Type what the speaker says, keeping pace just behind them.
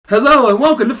Hello and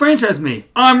welcome to Franchise Me.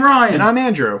 I'm Ryan. And I'm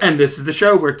Andrew. And this is the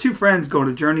show where two friends go on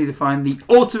a journey to find the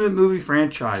ultimate movie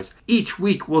franchise. Each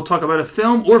week we'll talk about a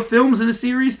film or films in a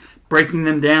series, breaking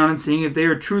them down and seeing if they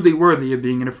are truly worthy of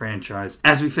being in a franchise.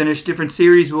 As we finish different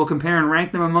series, we'll compare and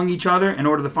rank them among each other in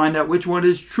order to find out which one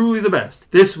is truly the best.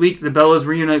 This week, the Bellas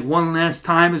reunite one last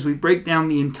time as we break down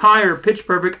the entire Pitch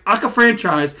Perfect Aka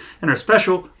franchise in our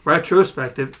special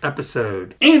retrospective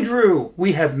episode. Andrew,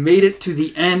 we have made it to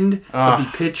the end of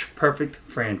the Pitch Perfect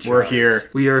franchise. We're here.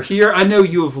 We are here. I know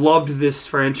you have loved this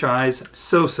franchise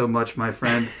so much, my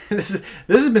friend. This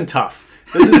has been tough.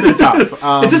 This has been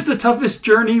tough. Is this the toughest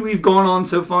journey we've gone on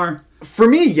so far? For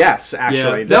me, yes,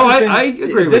 actually. Yeah. I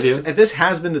agree with you. This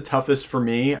has been the toughest for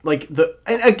me.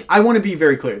 And I want to be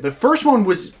very clear. The first one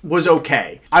was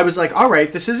okay. I was like, all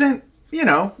right, this isn't,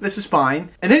 this is fine.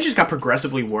 And then it just got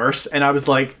progressively worse. And I was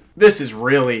like, this is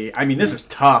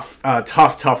tough.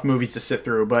 Tough movies to sit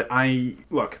through. But I'm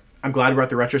glad we're at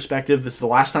the retrospective. This is the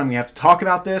last time we have to talk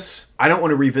about this. I don't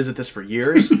want to revisit this for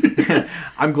years.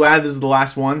 I'm glad this is the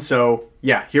last one. So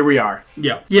yeah, here we are.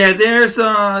 Yeah. There's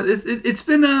it's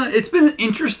been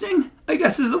interesting, I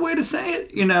guess is the way to say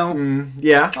it.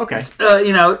 Yeah. Okay.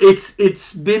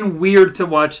 It's been weird to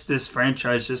watch this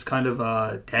franchise just kind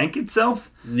of tank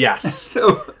itself. Yes.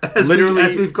 So as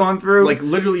we've gone through,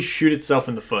 literally shoot itself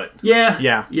in the foot.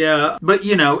 Yeah. But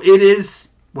it is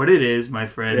what it is, my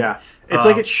friend. Yeah. It's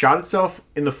like it shot itself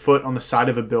in the foot on the side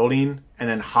of a building and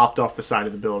then hopped off the side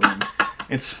of the building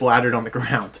and splattered on the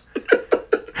ground.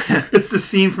 It's the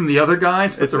scene from The Other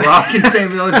Guys with The Rock and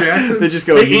Samuel L. Jackson. They just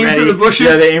go, they aim for the bushes.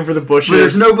 Yeah, they aim for the bushes. But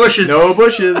there's no bushes. No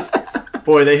bushes.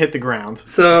 Boy, they hit the ground.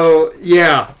 So,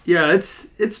 yeah, it's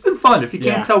been fun. If you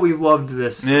can't tell, we've loved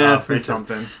this. Yeah, it's been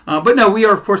something. But no, we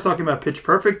are, of course, talking about Pitch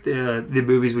Perfect, the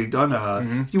movies we've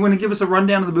done. You want to give us a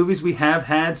rundown of the movies we have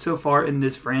had so far in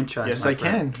this franchise? Yes, I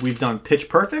can. We've done Pitch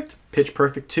Perfect, Pitch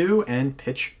Perfect 2, and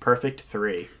Pitch Perfect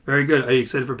 3. Very good. Are you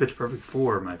excited for Pitch Perfect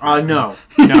 4, my friend? No,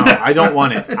 I don't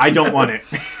want it.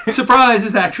 Surprise!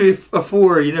 It's actually a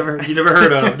 4 you never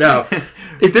heard of. No,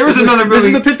 if there was another movie, this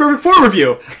is the Pitch Perfect 4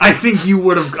 review. I think you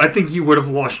would have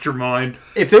lost your mind.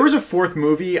 If there was a fourth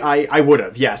movie, I would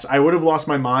have. Yes, I would have lost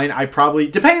my mind. I probably,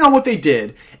 depending on what they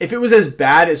did, if it was as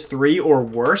bad as 3 or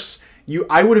worse,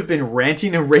 I would have been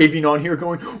ranting and raving on here,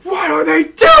 going, "What are they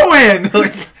doing?"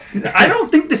 I don't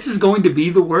think this is going to be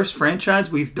the worst franchise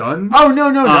we've done. Oh,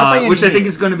 no, not by any which means. I think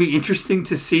is going to be interesting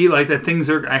to see, that things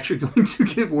are actually going to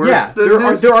get worse. Yeah,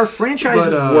 than there are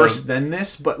franchises worse than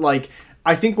this, but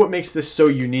I think what makes this so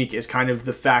unique is kind of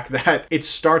the fact that it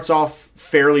starts off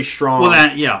fairly strong. Well,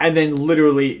 and then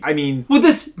literally,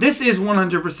 this is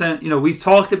 100%. We've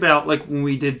talked about when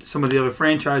we did some of the other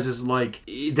franchises,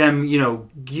 them,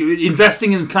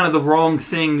 investing in kind of the wrong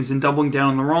things and doubling down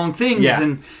on the wrong things,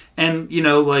 and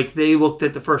they looked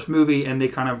at the first movie and they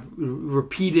kind of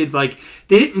repeated, they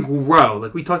didn't grow.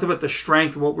 We talked about the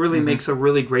strength. What really makes a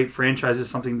really great franchise is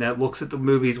something that looks at the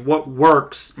movies, what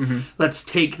works. Let's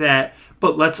take that,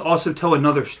 but let's also tell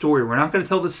another story. We're not going to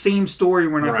tell the same story.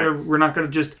 We're not going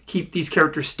to just keep these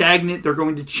characters stagnant. They're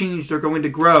going to change. They're going to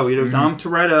grow. Dom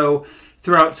Toretto,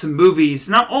 throughout some movies,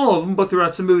 not all of them, but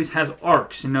throughout some movies, has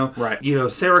arcs.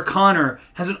 Sarah Connor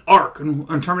has an arc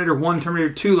on Terminator 1,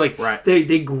 Terminator 2.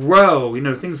 They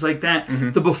grow. Things like that.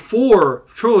 The Before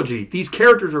trilogy, these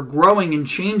characters are growing and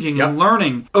changing and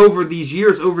learning over these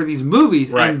years, over these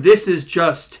movies, and this is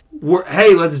just.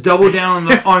 Hey, let's double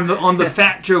down on the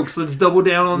fat jokes. Let's double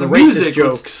down on the music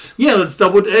jokes. Let's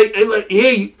double.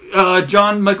 Hey,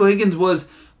 John Michael Higgins was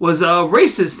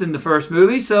racist in the first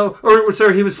movie, he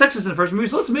was sexist in the first movie,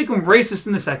 so let's make him racist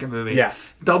in the second movie. Yeah.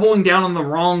 Doubling down on the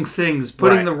wrong things,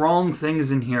 putting the wrong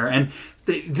things in here. And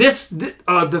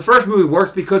the first movie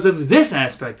worked because of this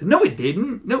aspect. No, it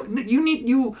didn't. No,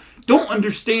 you don't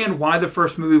understand why the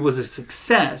first movie was a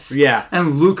success. Yeah.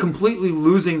 And completely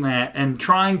losing that and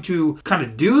trying to kind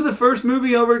of do the first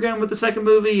movie over again with the second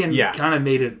movie and kind of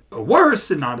made it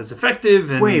worse and not as effective.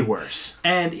 And, way worse.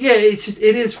 And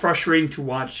it is frustrating to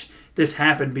watch this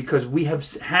happen because we have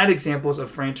had examples of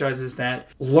franchises that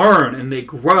learn and they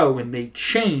grow and they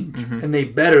change and they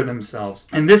better themselves.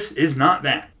 And this is not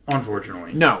that.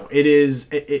 Unfortunately. No, it is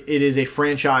a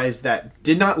franchise that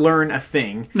did not learn a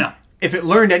thing. No. If it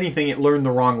learned anything, it learned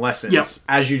the wrong lessons,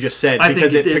 as you just said,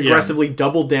 because it progressively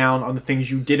doubled down on the things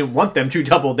you didn't want them to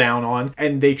double down on,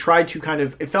 and they tried to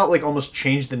it felt like almost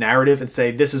change the narrative and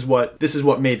say this is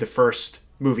what made the first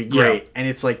movie great. And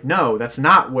it's like, no, that's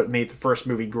not what made the first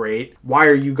movie great. Why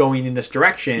are you going in this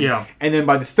direction? Yeah. And then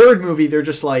by the third movie, they're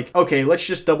just like, okay, let's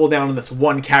just double down on this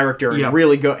one character and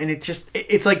really go. And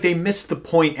it's like they missed the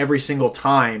point every single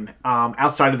time.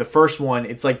 Outside of the first one,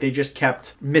 it's like they just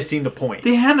kept missing the point.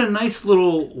 They had a nice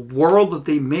little world that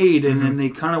they made, and then they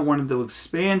kind of wanted to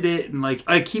expand it. And like,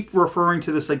 I keep referring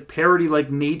to this like parody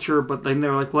like nature, but then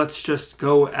they're like, let's just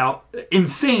go out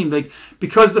insane. Like,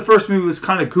 because the first movie was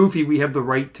kind of goofy, we have the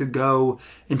right to go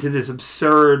into this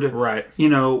absurd,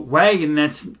 way. And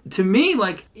that's, to me,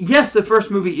 like, yes, the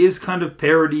first movie is kind of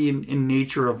parody in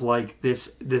nature of like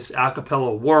this a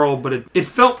cappella world, but it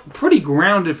felt pretty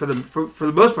grounded for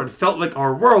the most part. It felt like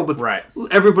our world, but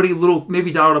everybody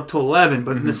maybe dialed up to 11,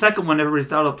 but in the second one, everybody's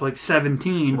dialed up to like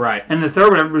 17, and the third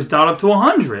one, everybody's dialed up to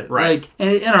 100. Like,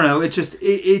 and I don't know, it just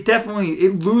it definitely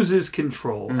loses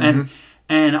control, and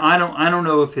I don't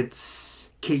know if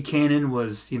it's Kate Cannon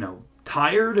was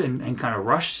tired and kind of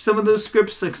rushed some of those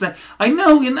scripts. Like, I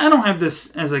know, and I don't have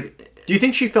this as like. Do you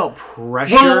think she felt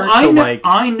pressure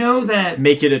I know that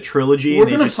make it a trilogy? And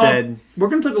they just said we're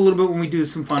going to talk a little bit when we do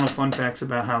some final fun facts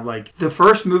about how like the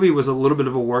first movie was a little bit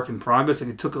of a work in progress.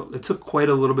 Like it took quite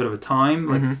a little bit of a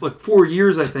time, like 4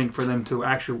 years, I think, for them to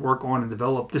actually work on and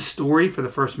develop the story for the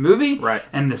first movie. Right.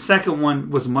 And the second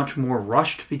one was much more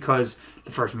rushed because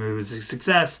the first movie was a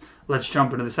success. Let's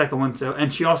jump into the second one. So,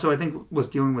 and she also, I think, was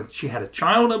dealing with, she had a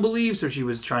child, I believe, so she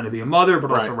was trying to be a mother,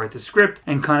 but also write the script.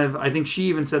 And kind of, I think she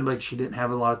even said, like, she didn't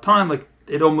have a lot of time. Like,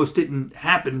 it almost didn't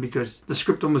happen because the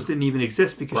script almost didn't even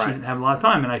exist because she didn't have a lot of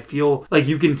time. And I feel like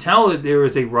you can tell that there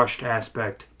is a rushed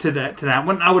aspect to that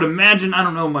one. I would imagine, I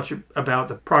don't know much about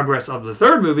the progress of the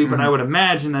third movie, but I would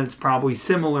imagine that it's probably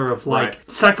similar of like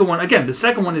second one. Again, the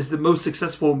second one is the most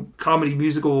successful comedy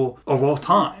musical of all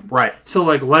time. Right. So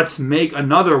like, let's make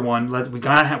another one.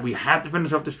 We have to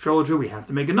finish off this trilogy. We have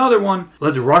to make another one.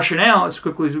 Let's rush it out as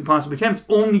quickly as we possibly can. It's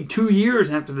only 2 years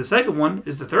after the second one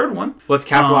is the third one. Let's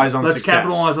capitalize on the success.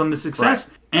 Capitalize on the success.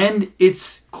 Right. And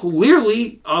it's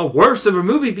clearly worse of a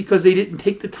movie because they didn't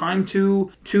take the time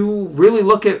to really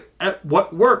look at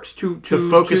what works, to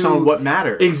focus on what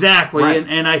matters. Exactly. Right.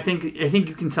 And I think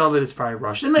you can tell that it's probably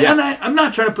rushed. And I'm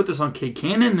not trying to put this on Kate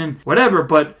Cannon and whatever,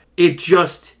 but it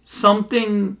just,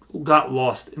 something got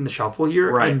lost in the shuffle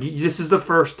here. Right. And this is the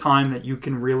first time that you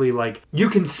can really, like, you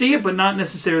can see it, but not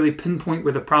necessarily pinpoint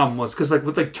where the problem was. Because, like,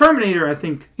 with, like, Terminator, I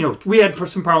think, we had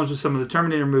some problems with some of the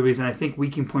Terminator movies, and I think we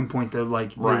can point to,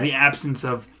 like, the absence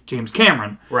of James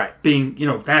Cameron. Right. Being,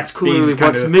 that's clearly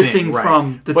what's missing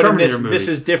from the Terminator movies. This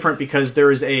is different because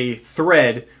there is a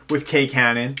thread with Kay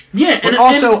Cannon. Yeah, but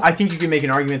also, I think you can make an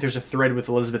argument there's a thread with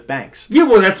Elizabeth Banks. Yeah,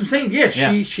 well, that's what I'm saying.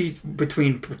 Yeah, she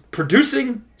between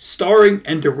producing, starring,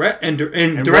 and director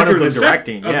of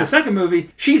the second movie,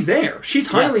 she's there. She's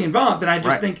highly involved, and I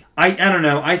just think, I don't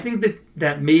know, I think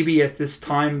that maybe at this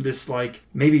time, this, like,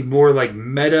 maybe more, like,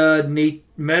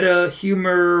 meta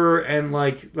humor and,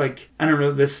 like, I don't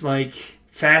know, this, like,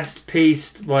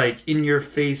 fast-paced, like,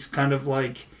 in-your-face kind of,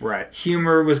 like,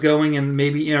 humor was going, and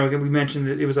maybe, we mentioned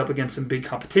that it was up against some big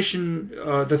competition.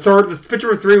 The Picture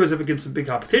of 3 was up against some big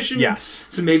competition. Yes.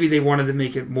 So maybe they wanted to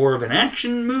make it more of an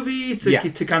action movie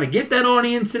to kind of get that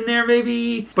audience in there,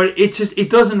 maybe. But it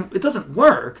doesn't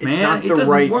work, man. It's not the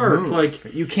right move.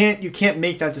 Like, you can't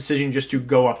make that decision just to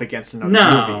go up against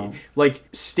another movie. Like,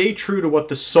 stay true to what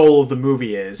the soul of the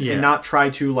movie is, and not try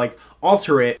to, like,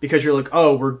 alter it because you're like,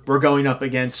 oh, we're going up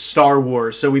against Star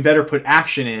Wars, so we better put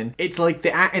action in. It's like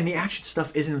the action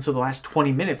stuff isn't until the last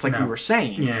 20 minutes, like we were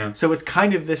saying. Yeah. So it's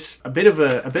kind of this a bit of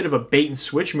a bait and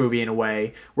switch movie in a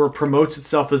way, where it promotes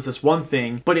itself as this one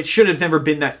thing, but it should have never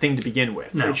been that thing to begin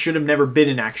with. No. It should have never been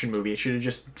an action movie. It should have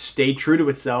just stayed true to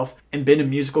itself and been a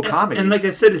musical comedy. And like I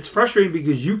said, it's frustrating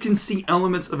because you can see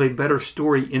elements of a better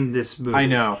story in this movie. I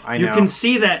know. You can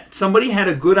see that somebody had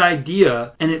a good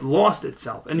idea and it lost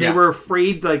itself, and they were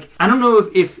afraid. Like, I don't know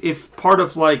if part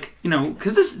of, like,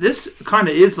 because this kind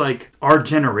of is like our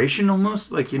generation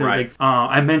almost. Like, like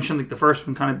I mentioned, like, the first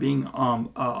one kind of being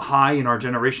high in our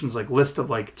generation's, like, list of,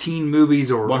 like, teen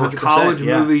movies or college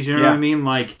movies. You know what I mean?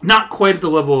 Like, not quite at the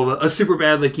level of a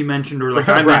Superbad, like you mentioned, or like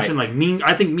I mentioned, like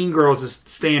I think Mean Girls is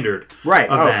standard. Right.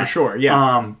 For sure.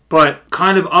 Yeah. But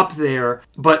kind of up there.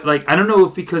 But, like, I don't know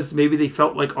if because maybe they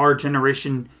felt like our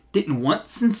generation didn't want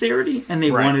sincerity and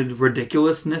they wanted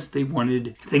ridiculousness. They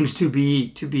wanted things to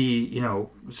be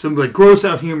some, like, gross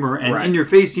out humor and in your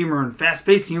face humor and fast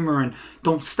paced humor and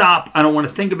don't stop. I don't want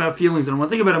to think about feelings. I don't want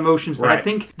to think about emotions. But I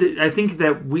think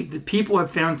that the people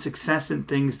have found success in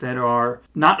things that are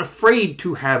not afraid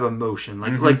to have emotion.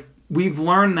 Like we've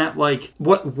learned that, like,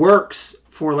 what works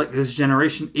for, like, this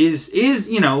generation is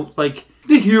like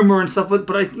the humor and stuff,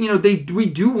 but we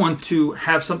do want to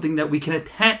have something that we can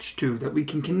attach to, that we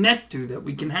can connect to, that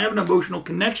we can have an emotional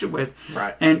connection with,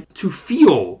 right, and to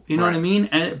feel, you know what I mean?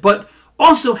 But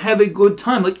also have a good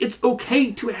time. Like, it's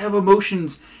okay to have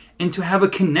emotions and to have a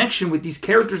connection with these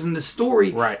characters in the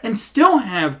story, right, and still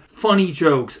have funny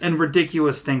jokes and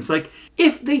ridiculous things. Like,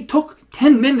 if they took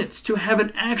 10 minutes to have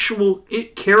an actual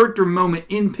character moment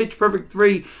in Pitch Perfect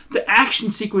 3, the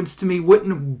action sequence to me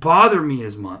wouldn't bother me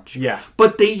as much. Yeah.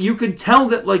 But you could tell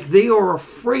that, like, they are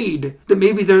afraid that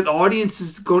maybe the audience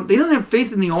is going. They don't have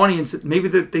faith in the audience. Maybe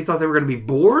they thought they were going to be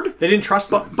bored. They didn't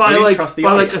trust them. By they didn't trust the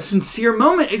audience. Like a sincere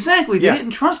moment. Exactly. They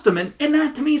didn't trust them, and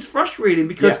that to me is frustrating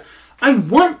because I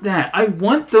want that. I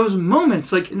want those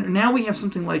moments. Like, now we have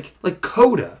something like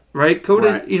Coda. Right,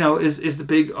 Coda, is the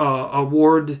big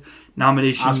award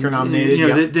nomination, Oscar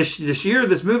nominated. This year,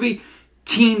 this movie,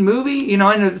 teen movie.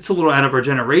 I know it's a little out of our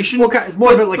generation. Well,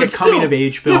 more of it like a coming of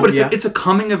age film. Yeah, but it's a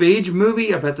coming of age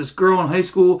movie about this girl in high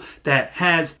school that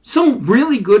has some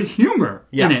really good humor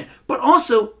in it, but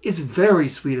also is very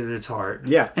sweet at its heart.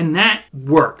 Yeah, and that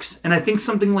works. And I think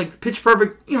something like Pitch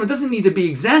Perfect, it doesn't need to be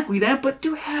exactly that, but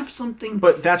to have something.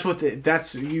 But that's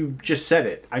you just said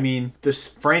it. I mean, this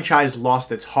franchise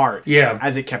lost its heart.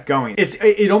 As it kept going,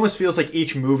 it almost feels like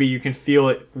each movie you can feel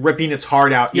it ripping its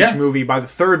heart out. Each movie, by the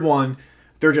third one,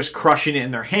 they're just crushing it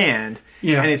in their hand.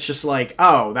 And it's just like,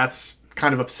 oh, that's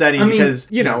kind of upsetting because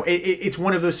it's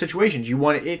one of those situations. You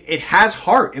want it has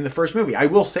heart in the first movie. I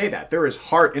will say that there is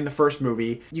heart in the first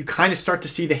movie. You kind of start to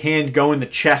see the hand go in the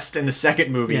chest in the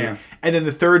second movie, and then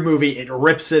the third movie it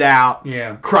rips it out,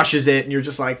 crushes it, and you're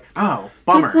just like, oh,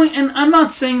 bummer. And I'm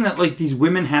not saying that like these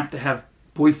women have to have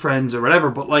boyfriends or whatever,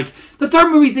 but like the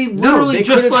third movie, they literally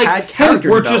just like, hey,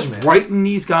 we're just writing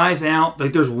these guys out.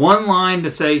 Like, there's one line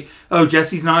to say, oh,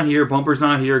 Jesse's not here, Bumper's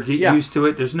not here, get used to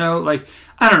it. There's no, like,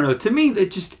 I don't know. To me,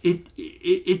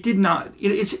 it did not.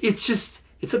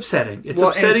 It's upsetting. It's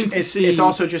upsetting to see. It's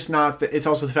also just not. It's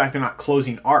also the fact they're not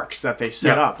closing arcs that they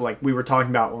set up. Like we were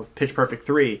talking about with Pitch Perfect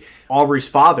 3, Aubrey's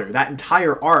father. That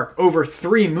entire arc over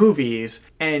 3 movies,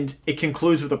 and it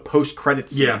concludes with a post-credit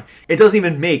scene. Yeah. It doesn't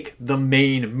even make the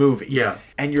main movie. Yeah.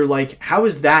 And you're like, how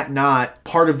is that not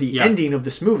part of the ending of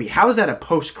this movie? How is that a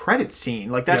post-credit scene?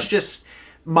 Like that's just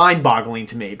mind-boggling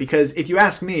to me. Because if you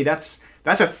ask me, that's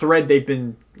a thread they've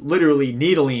been literally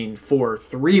needling for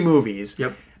 3 movies.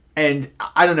 Yep. And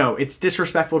I don't know, it's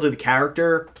disrespectful to the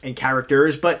character and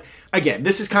characters, but again,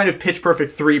 this is kind of Pitch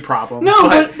Perfect 3 problem. No,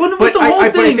 but the whole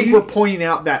thing... But I think we're pointing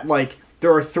out that, like,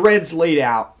 there are threads laid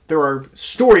out, there are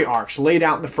story arcs laid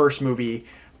out in the first movie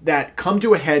that come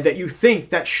to a head that you think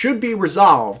that should be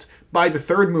resolved by the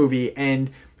third movie and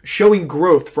showing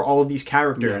growth for all of these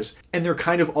characters, and they're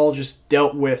kind of all just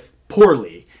dealt with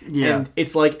poorly. Yeah. And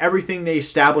it's like everything they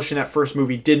established in that first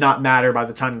movie did not matter by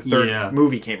the time the third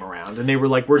movie came around. And they were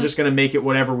like, we're just going to make it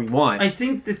whatever we want. I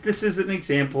think that this is an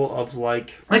example of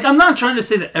like I'm not trying to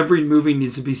say that every movie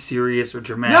needs to be serious or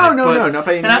dramatic. No, not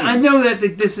by any means. I know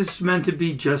that this is meant to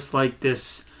be just like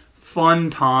this fun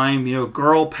time,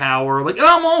 girl power. Like,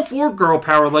 I'm all for girl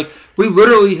power. Like, we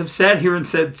literally have sat here and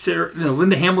said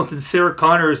Linda Hamilton, Sarah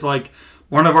Connor is like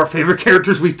one of our favorite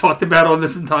characters we've talked about on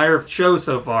this entire show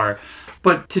so far.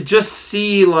 But to just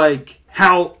see, like,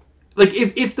 how... Like,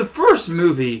 if the first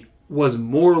movie was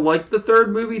more like the third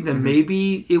movie, then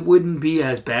maybe it wouldn't be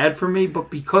as bad for me.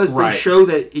 But because they show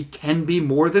that it can be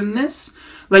more than this...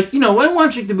 Like, I'm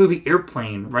watching the movie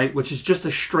Airplane, right? Which is just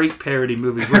a straight parody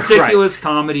movie. Ridiculous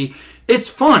comedy. It's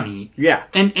funny. Yeah.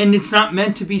 And it's not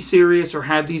meant to be serious or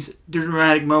have these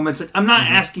dramatic moments. Like, I'm not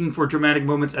asking for dramatic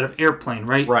moments out of Airplane,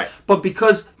 right? Right. But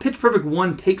because Pitch Perfect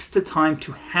 1 takes the time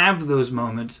to have those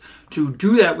moments, to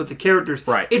do that with the characters,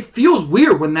 it feels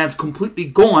weird when that's completely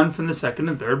gone from the second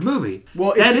and third movie.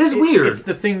 Well, that is weird. It's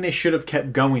the thing they should have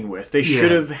kept going with. They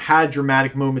should have had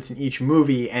dramatic moments in each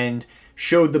movie and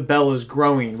showed the Bellas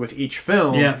growing with each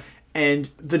film. Yeah. And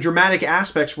the dramatic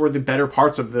aspects were the better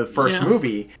parts of the first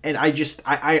movie. And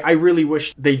I really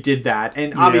wish they did that.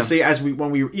 And obviously,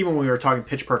 when we were talking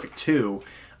Pitch Perfect 2,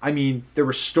 I mean, there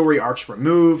were story arcs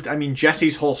removed. I mean,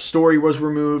 Jesse's whole story was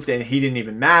removed and he didn't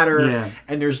even matter. Yeah.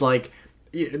 And there's like,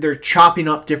 they're chopping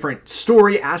up different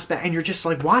story aspects, and you're just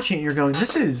like watching it and you're going,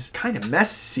 this is kind of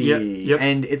messy. Yep.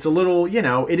 And it's a little,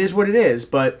 it is what it is.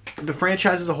 But the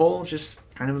franchise as a whole, just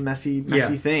kind of a messy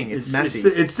thing. It's messy.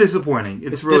 It's disappointing.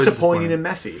 It's really disappointing and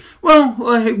messy. Well,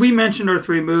 we mentioned our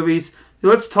 3 movies.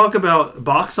 let's talk about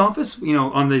box office. You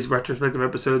know, on these retrospective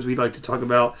episodes, we like to talk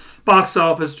about box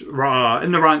office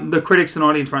and the critics and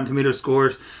audience Rotten Tomatoes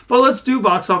scores. But let's do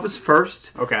box office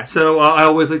first. Okay. So I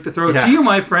always like to throw it to you,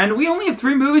 my friend. We only have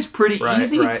 3 movies, pretty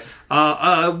easy. Right.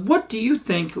 What do you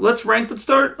think? Let's rank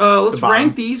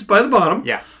these by the bottom.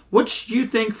 Yeah. Which do you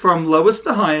think from lowest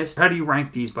to highest? How do you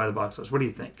rank these by the box office? What do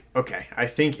you think? Okay, I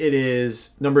think it is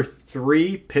number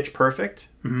 3, Pitch Perfect.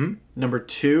 Mm-hmm. Number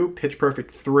 2, Pitch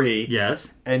Perfect 3.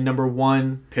 Yes. And number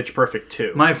 1, Pitch Perfect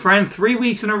 2. My friend, 3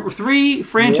 weeks in a 3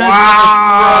 franchises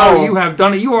wow! in a row. You have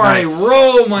done it. You are on a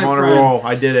roll, my friend. I'm on a roll.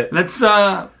 I did it. Let's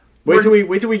wait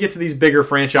till we get to these bigger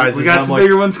franchises. We got some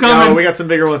bigger ones coming. Oh, we got some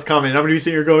bigger ones coming. I'm gonna be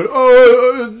sitting here going,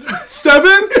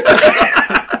 7.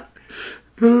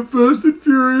 Fast and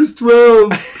Furious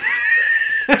 12.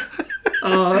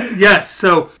 Yes,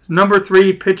 so number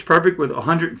 3, Pitch Perfect with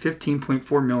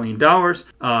 $115.4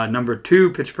 million. Number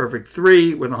 2, Pitch Perfect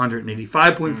 3 with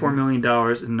 $185.4 million.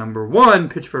 And number 1,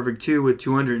 Pitch Perfect 2 with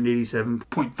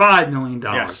 $287.5 million.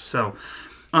 Yes. So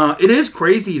it is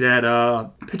crazy that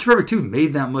Pitch Perfect 2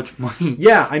 made that much money.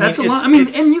 Yeah, I mean, that's a lot. I mean,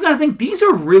 and you got to think these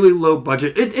are really low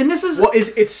budget. And this is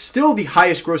it's still the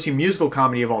highest grossing musical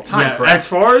comedy of all time. Yeah, correct? as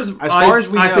far as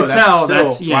we know, could tell,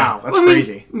 wow, that's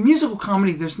crazy. Musical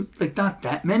comedy, there's like not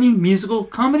that many musical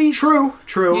comedies. True.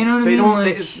 You know what I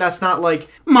mean? That's not like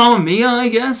Mamma Mia, I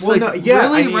guess. Well, like, no, yeah,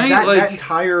 really, I mean, right? that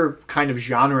entire kind of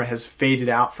genre has faded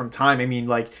out from time. I mean,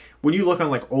 like when you look on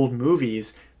like old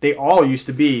movies, they all used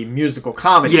to be musical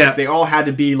comedies. Yeah. They all had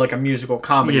to be like a musical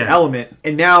comedy element.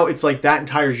 And now it's like that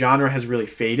entire genre has really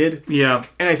faded. Yeah.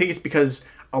 And I think it's because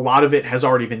a lot of it has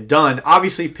already been done.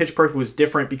 Obviously, Pitch Perfect was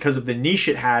different because of the niche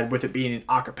it had with it being an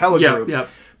a cappella group. Yeah.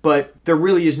 But there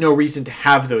really is no reason to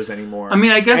have those anymore. I mean,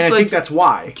 I guess and I think that's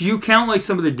why. Do you count like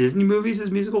some of the Disney movies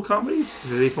as musical comedies?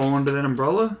 Do they fall under that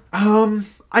umbrella?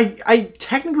 I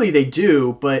technically they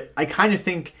do, but I kind of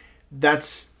think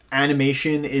that's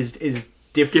animation is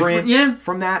different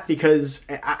from that because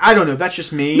I don't know, that's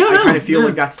just me. I kind of feel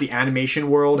like that's the animation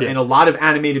world and a lot of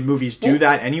animated movies do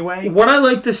that anyway. What I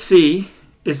like to see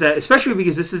is that, especially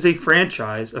because this is a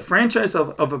franchise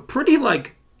of a pretty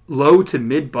like low to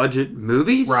mid budget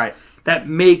movies, right? That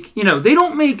make, they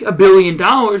don't make $1 billion,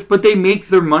 but they make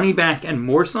their money back and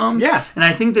more some. Yeah. And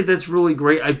I think that that's really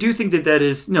great. I do think that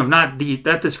is, not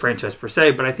this franchise per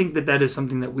se, but I think that is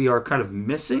something that we are kind of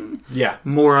missing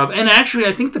more of. And actually,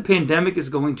 I think the pandemic is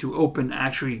going to open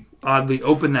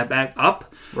that back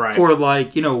up. Right. For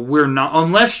like, we're not,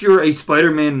 unless you're a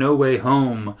Spider-Man No Way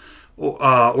Home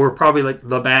or probably like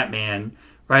the Batman,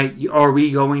 right? Are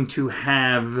we going to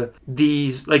have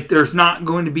these, like, there's not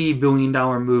going to be $1 billion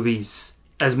movies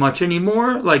as much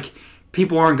anymore. Like,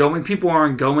 people aren't going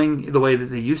the way that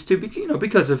they used to,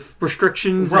 because of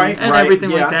restrictions and everything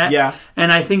like that. Yeah.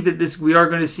 And I think that we are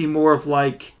going to see more of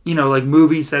like, like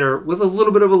movies that are with a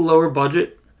little bit of a lower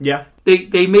budget. Yeah.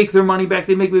 They make their money back.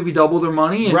 They make maybe double their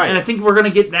money, and I think we're going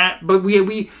to get that. But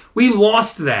we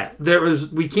lost that.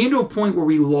 We came to a point where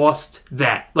we lost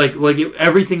that. Like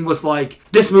everything was like,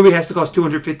 this movie has to cost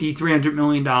 $250-300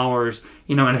 million,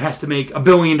 and it has to make $1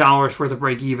 billion worth of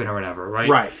break even or whatever, right?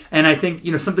 Right. And I think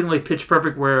something like Pitch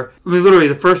Perfect, where literally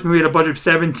the first movie had a budget of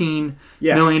 $17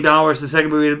 million, the second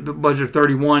movie had a budget of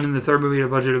 31, and the third movie had a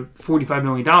budget of $45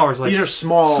 million. Like, these are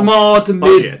small to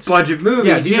mid budget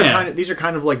movies. These are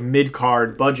kind of like mid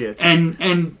card budgets, and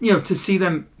to see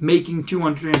them making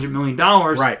 $200-300 million,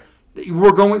 right?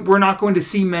 We're not going to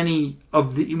see many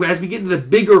of the, as we get into the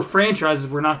bigger franchises,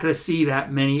 we're not going to see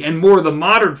that many, and more of the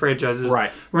modern franchises,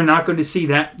 right? We're not going to see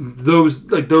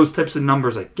those types of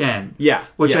numbers again. Yeah,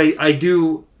 which I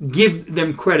do give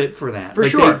them credit for that. For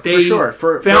sure, they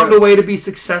for found a way to be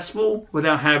successful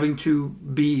without having to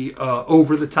be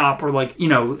over the top, or like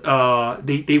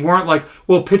they weren't like,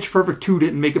 well, Pitch Perfect 2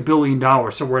 didn't make $1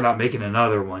 billion, so we're not making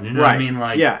another one. You know what I mean?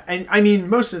 Like, yeah, and I mean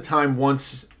most of the time,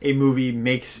 once a movie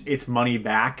makes its money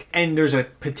back and there's a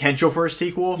potential for a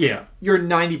sequel, you're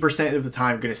 90% of the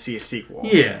time going to see a sequel.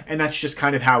 Yeah, and that's just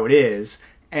kind of how it is.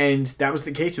 And that was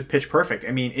the case with Pitch Perfect.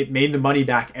 I mean, it made the money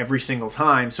back every single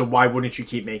time, so why wouldn't you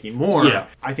keep making more? Yeah.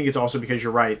 I think it's also because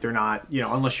you're right. They're not,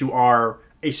 unless you are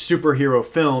a superhero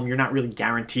film, you're not really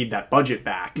guaranteed that budget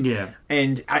back. Yeah.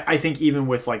 And I think even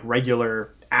with like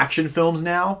regular action films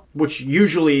now, which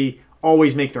usually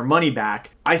always make their money back,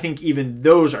 I think even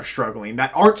those are struggling.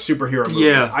 That aren't superhero movies.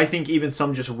 Yeah. I think even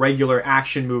some just regular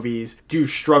action movies do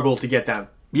struggle to get that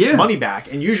money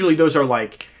back. And usually those are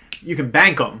like, you can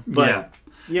bank them. But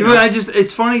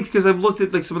it's funny because I've looked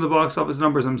at like some of the box office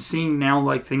numbers. I'm seeing now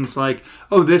like things like,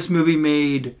 oh, this movie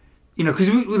made You know, because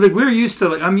we're used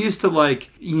to I'm used to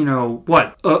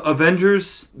what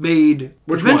Avengers made.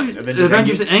 Which Avengers, one?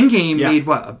 Avengers Endgame made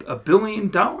what $1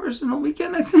 billion in a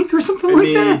weekend, I think, or something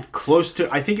like that. Close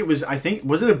to. I think was it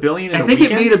 $1 billion? I think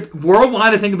it made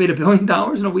worldwide. I think it made $1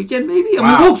 billion in a weekend, maybe. I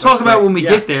mean, we'll talk about it when we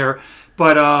get there.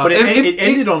 But it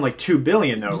ended on like $2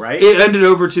 billion though, right? It ended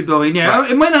over $2 billion. Yeah,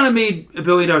 right. It might not have made $1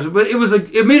 billion, but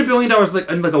it made $1 billion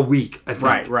in like a week, I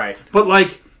think. Right. But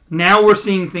like now we're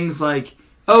seeing things like,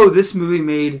 oh, this movie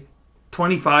made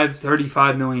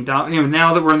 $35 million. You know,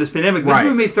 now that we're in this pandemic, this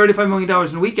movie made $35 million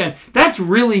in a weekend. That's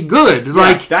really good. Yeah,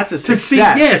 like that's a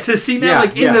success. To see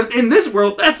that in this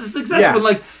world, that's a success. Yeah. But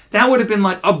like that would have been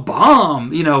like a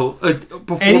bomb, you know,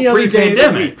 before any other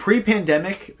pre-pandemic.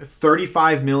 Pre-pandemic,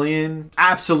 35 million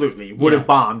absolutely would have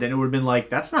bombed, and it would have been like,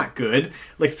 that's not good.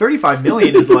 Like 35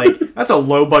 million is like, that's a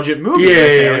low budget movie.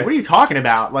 Yeah. Like, what are you talking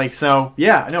about? Like, so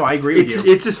yeah, no, I agree with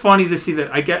you. It's just funny to see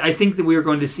that. I think that we are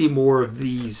going to see more of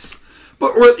these.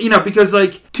 But because I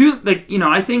think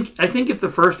if the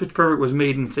first Pitch Perfect was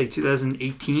made in say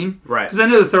 2018, right? Because I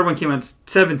know the third one came out in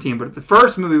 2017, but if the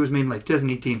first movie was made in like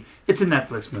 2018, it's a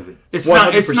Netflix movie. It's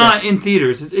 100%. It's not in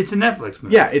theaters. It's a Netflix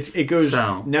movie. Yeah, it goes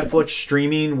Netflix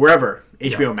streaming wherever,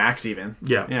 HBO Max even.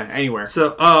 Yeah, anywhere.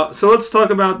 So let's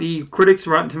talk about the critics'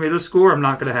 Rotten Tomatoes score. I'm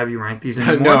not going to have you rank these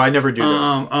anymore. No, I never do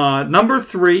this. Number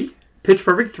 3. Pitch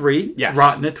Perfect 3, yes.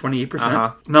 Rotten at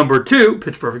 28%. Number 2,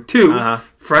 Pitch Perfect 2,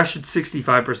 Fresh at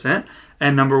 65%.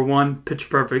 And number 1, Pitch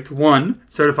Perfect 1,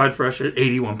 Certified Fresh at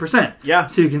 81%. Yeah.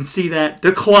 So you can see that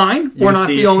decline. We're not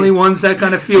the only ones that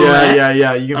kind of feel that.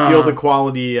 Yeah. You can feel the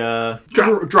quality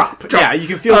drop. Yeah, you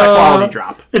can feel that quality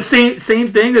drop. It's same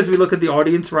thing as we look at the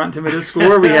audience Rotten Tomatoes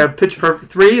score. We have Pitch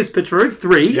Perfect 3 is Pitch Perfect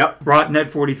 3, Rotten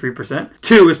at 43%.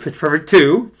 2 is Pitch Perfect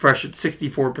 2, Fresh at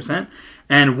 64%.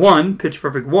 And 1, Pitch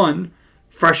Perfect 1,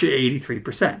 Fresh at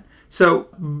 83%. So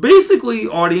basically,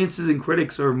 audiences and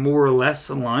critics are more or less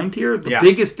aligned here. The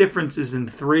biggest difference is in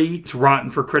 3. It's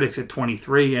Rotten for critics at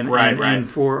 23 and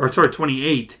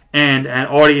 28, and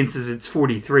audiences it's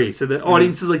 43. So the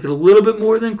audiences liked it a little bit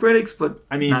more than critics, but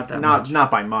I mean, not that much. Not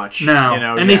by much. No,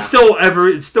 and it's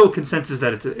still consensus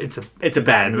that it's a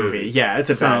bad movie. Yeah, it's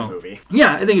a bad movie.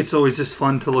 Yeah, I think it's always just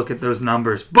fun to look at those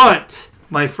numbers, but.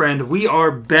 My friend, we are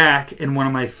back in one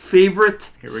of my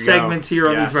favorite segments here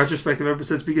on these retrospective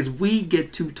episodes because we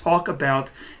get to talk about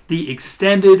the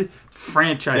extended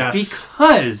franchise.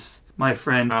 Because, my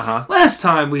friend, last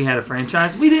time we had a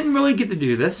franchise, we didn't really get to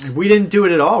do this. We didn't do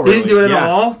it at all, really. Didn't do it at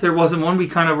all. There wasn't one. We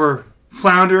kind of were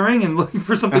floundering and looking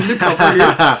for something to cover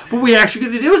here. But we actually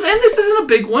get to do this. And this isn't a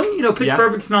big one. You know, Pitch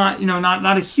Perfect's not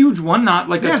a huge one, not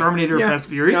like a Terminator or Fast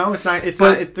and Furious. No, it's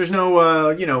not. There's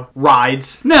no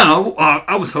rides. No,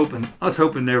 I was hoping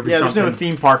there would be something. There's no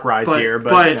theme park rides here,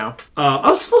 but I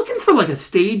was looking for like a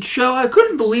stage show. I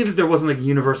couldn't believe that there wasn't like a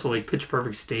Universal like Pitch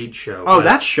Perfect stage show. Oh,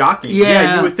 that's shocking.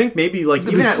 Yeah, you would think maybe like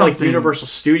even at like Universal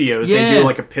Studios they do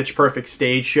like a Pitch Perfect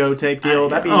stage show type deal.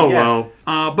 That'd be well.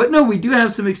 But no, we do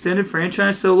have some extended franchise.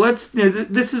 So let's.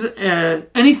 This is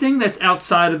anything that's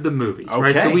outside of the movies,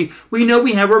 right? So we know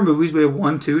we have our movies. We have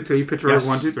 1, 2, 3. Pitch Perfect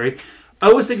 1, 2, 3. I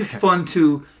always think it's fun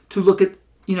to look at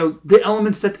the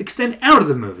elements that extend out of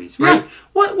the movies, right?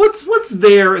 Yeah. What's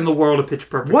there in the world of Pitch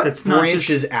Perfect that's not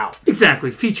branches out exactly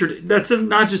featured? That's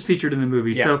not just featured in the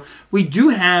movie. Yeah. So we do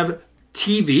have.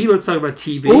 TV. Let's talk about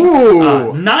TV.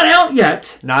 Ooh. Not out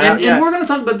yet. And we're going to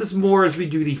talk about this more as we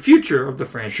do the future of the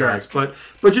franchise. Sure.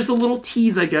 But just a little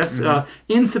tease, I guess. Mm-hmm.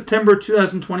 In September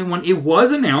 2021, it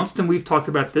was announced, and we've talked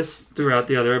about this throughout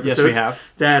the other episodes. Yes,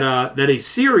 we have. That a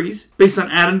series based on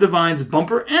Adam Devine's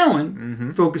Bumper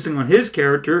Allen, focusing on his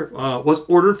character, was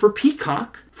ordered for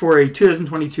Peacock for a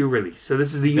 2022 release. So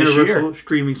this is the Universal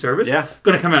streaming service. Yeah.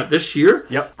 Going to come out this year.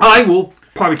 Yep. I will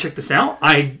probably check this out.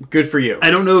 Good for you. I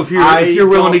don't know if you're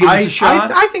willing to give this a shot.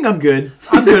 I think I'm good.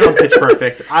 I'm good on Pitch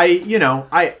Perfect. I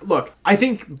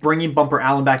think bringing Bumper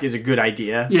Allen back is a good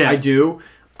idea. Yeah. I do.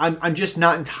 I'm just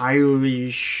not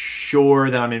entirely sure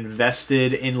that I'm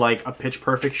invested in like a Pitch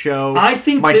Perfect show. I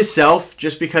think myself,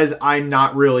 just because I'm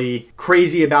not really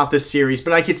crazy about this series,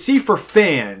 but I could see for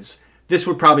fans this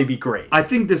would probably be great. I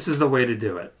think this is the way to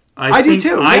do it. I do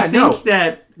too. I think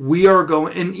that we are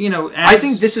going, and I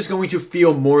think this is going to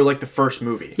feel more like the first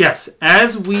movie. Yes,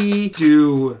 as we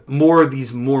do more of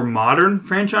these more modern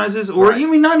franchises, or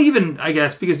not even, I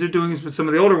guess, because they're doing this with some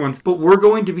of the older ones, but we're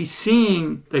going to be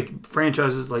seeing like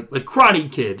franchises like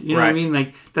Karate Kid, you know what I mean,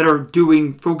 like that are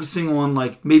focusing on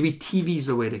like maybe TV's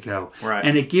the way to go, right?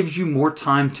 And it gives you more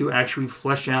time to actually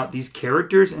flesh out these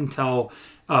characters and tell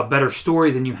a better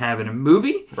story than you have in a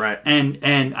movie. Right. And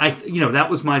that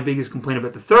was my biggest complaint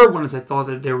about the third one, is I thought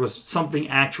that there was something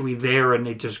actually there and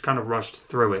they just kind of rushed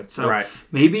through it. So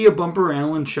maybe a Bumper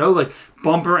Allen show, like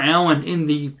Bumper Allen in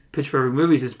the Pitch Perfect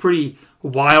movies is pretty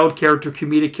wild character,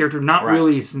 comedic character, not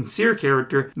really a sincere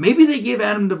character. Maybe they gave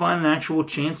Adam Devine an actual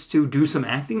chance to do some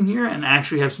acting here and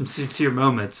actually have some sincere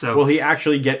moments. So will he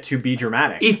actually get to be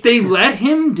dramatic? If they let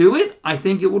him do it, I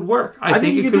think it would work. I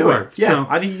think it could work. Yeah, so,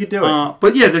 I think he could do it.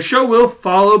 But yeah, the show will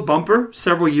follow Bumper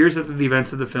several years after the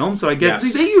events of the film. So I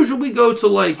guess they usually go to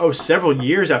like several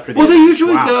years after the events.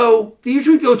 They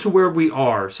usually go to where we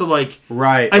are. So like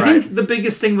I think the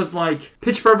biggest thing was like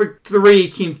Pitch Perfect 3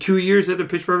 came 2 years after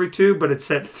Pitch Perfect 2, but it's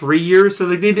set 3 years. So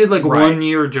like they did like 1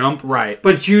 year jump. Right.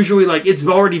 But it's usually like it's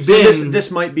already been. So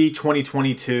this might be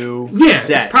 2022. Yeah,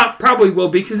 set. It's probably will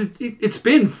be because it's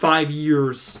been 5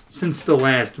 years since the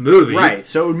last movie. Right.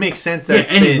 So it would make sense that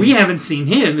we haven't seen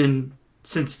him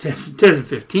since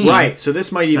 2015. Right. So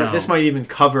this might even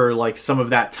cover like some of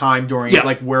that time during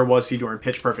like where was he during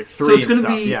Pitch Perfect 3 so it's going to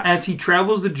be as he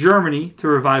travels to Germany to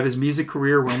revive his music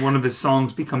career when one of his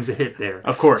songs becomes a hit there.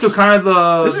 Of course. So kind of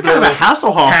this is kind of a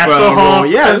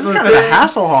Hasselhoff. Yeah, this is kind of a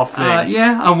Hasselhoff thing.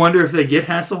 I wonder if they get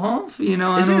Hasselhoff.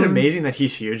 Isn't it amazing that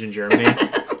he's huge in Germany?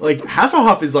 Like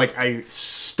Hasselhoff is like a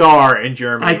star in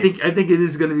Germany. I think it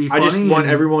is going to be funny. I just want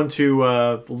everyone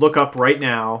to look up right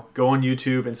now, go on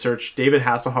YouTube and search David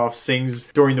Hasselhoff sings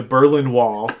during the Berlin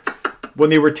Wall. When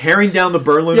they were tearing down the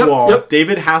Berlin Wall,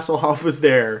 David Hasselhoff was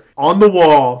there on the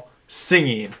wall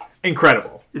singing.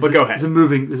 Incredible. But go ahead. It's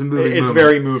moving. It's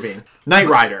very moving. Knight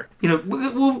Rider.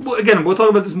 We'll talk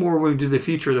about this more when we do the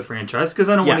future of the franchise because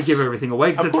I don't want to give everything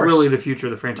away because it's really the future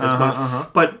of the franchise.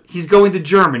 But he's going to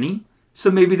Germany. So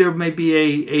maybe there may be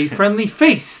a friendly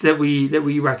face that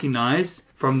we recognize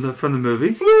from the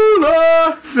movies.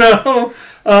 Lula! So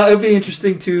it'll be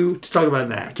interesting to talk about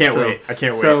that. I can't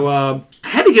wait. So I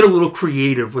had to get a little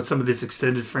creative with some of this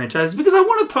extended franchise because I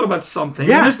want to talk about something.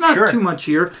 Yeah, there's not too much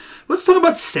here. Let's talk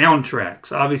about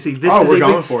soundtracks. Obviously, we're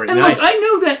going for it. And nice. I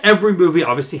know that every movie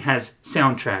obviously has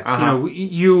soundtracks.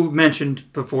 You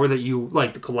mentioned before that you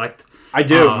like to collect. I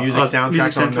do music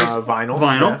soundtracks on vinyl.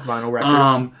 Vinyl, vinyl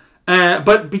records.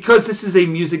 But because this is a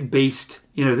music-based,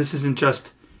 this isn't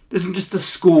just the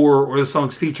score or the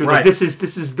songs featured. Right. Like this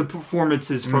is the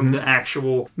performances from the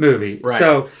actual movie. Right.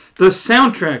 So the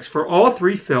soundtracks for all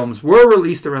 3 films were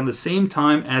released around the same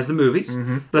time as the movies.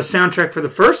 The soundtrack for the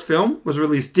first film was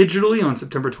released digitally on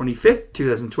September 25th,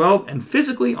 2012, and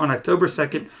physically on October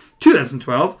 2nd,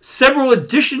 2012. Several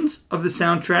editions of the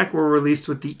soundtrack were released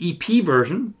with the EP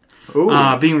version.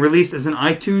 Being released as an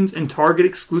iTunes and Target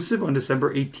exclusive on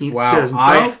December 18th,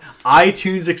 2012.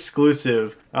 iTunes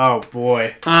exclusive. Oh,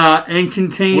 boy. And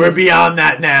contained... We're beyond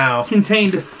that now.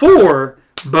 Contained 4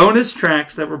 bonus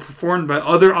tracks that were performed by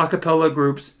other a cappella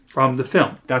groups from the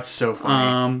film. That's so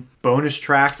funny. Bonus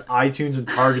tracks, iTunes and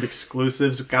Target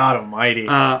exclusives. God almighty.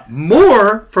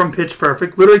 More from Pitch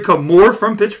Perfect, literally called More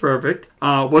from Pitch Perfect,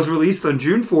 was released on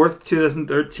June 4th,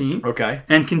 2013. Okay.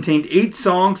 And contained 8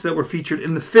 songs that were featured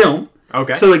in the film.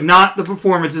 Okay. So, like, not the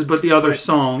performances, but the other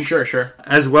songs. Sure.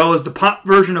 As well as the pop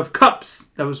version of Cups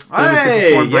that was famously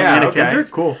performed by Anna Kendrick.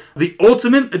 Cool. The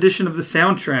ultimate edition of the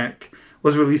soundtrack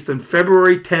was released on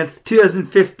February 10th,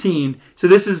 2015. So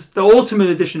this is the ultimate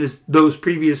edition is those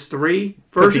previous 3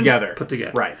 versions put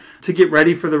together. Right. To get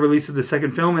ready for the release of the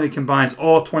second film, and it combines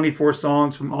all 24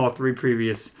 songs from all 3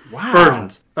 previous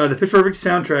versions. The Pitch Perfect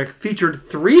soundtrack featured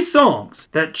 3 songs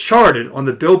that charted on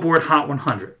the Billboard Hot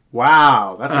 100.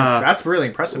 Wow, that's really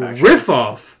impressive, actually. Riff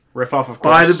Off, of course.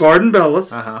 By the Barden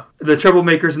Bellas, the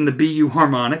Troublemakers and the BU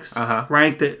Harmonics,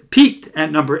 peaked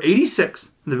at number 86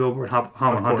 in the Billboard Hot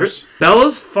 100.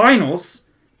 Bellas Finals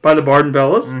by the Barden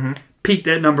Bellas peaked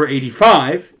at number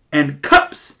 85, and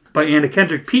Cups by Anna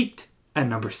Kendrick peaked at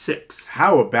number 6.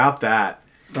 How about that?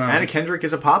 Anna Kendrick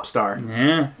is a pop star.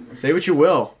 Yeah. Say what you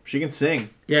will. She can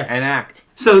sing. Yeah. And act.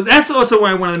 So that's also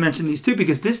why I wanted to mention these 2,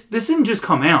 because this didn't just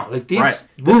come out. Like these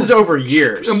This is over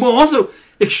years. Well, also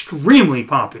extremely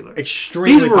popular.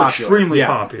 These were extremely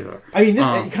popular. I mean,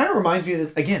 it kind of reminds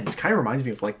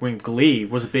me of, like when Glee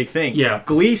was a big thing. Yeah.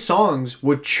 Glee songs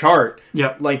would chart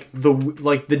like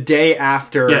the day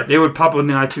after. Yeah, they would pop on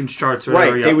the iTunes charts or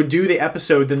whatever. Right. They would do the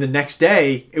episode, then the next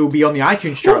day it would be on the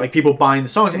iTunes chart, like people buying the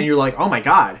songs, and you're like, oh my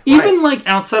god. Even like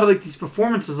outside of like these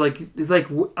performances, like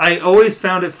I always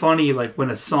found it funny like when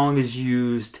a song is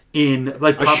used in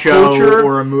like a pop show culture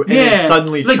or a movie, and it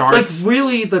suddenly charts. Like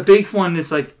really, the big one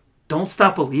is like Don't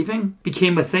Stop Believing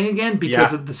became a thing again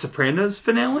because of the Sopranos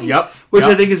finale. Yep. Which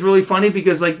I think is really funny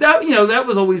because like that, that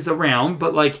was always around,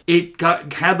 but like it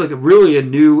had like a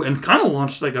new and kind of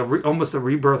launched like almost a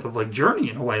rebirth of like Journey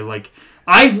in a way. Like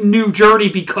I knew Journey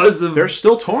because of... They're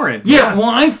still touring. Yeah, well,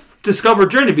 I've discovered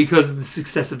Journey because of the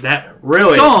success of that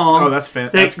really? Song. Oh,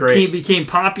 that's great. Became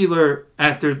popular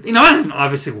after... I didn't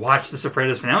obviously watch The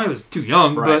Sopranos finale. I was too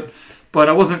young, right. but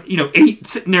I wasn't, 8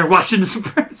 sitting there watching The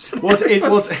Sopranos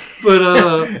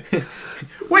finale.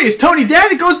 Wait, is Tony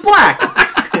dead? It goes black.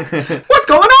 What's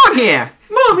going on here?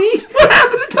 Mommy, what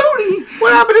happened to Tony?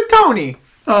 What happened to Tony?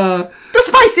 The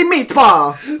spicy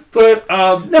meatball. But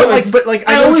I know what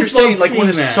you're saying. Like when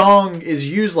a song is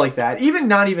used like that,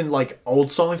 not even like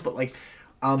old songs, but like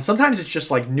sometimes it's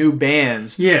just like new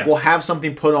bands will have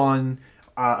something put on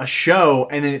a show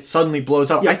and then it suddenly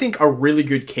blows up. I think a really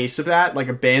good case of that, like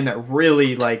a band that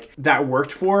really like that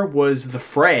worked for, was The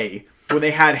Fray, when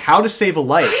they had How to Save a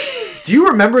Life. Do you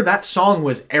remember that song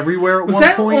was everywhere at one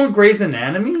point? Was that on Grey's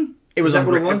Anatomy? It was on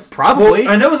what it was? Probably.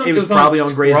 Well, I know it was probably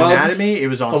on Grey's Anatomy. It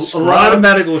was on Scrubs, a lot of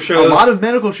medical shows. A lot of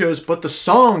medical shows, but the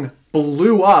song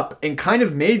blew up and kind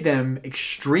of made them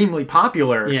extremely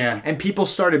popular. Yeah. And people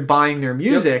started buying their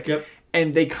music. Yep.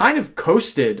 And they kind of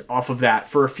coasted off of that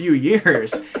for a few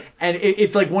years. And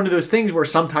it's like one of those things where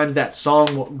sometimes that song,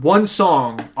 one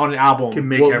song on an album, can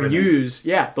make will everything.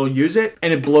 They'll use it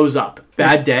and it blows up.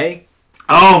 Bad Day.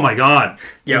 Oh my God!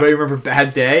 Yeah, anybody remember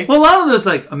Bad Day? Well, a lot of those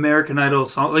like American Idol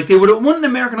songs, like wouldn't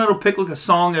American Idol pick like a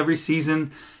song every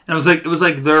season, and it was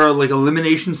like their like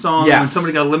elimination song when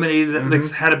somebody got eliminated, like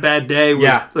had a bad day.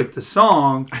 Was like the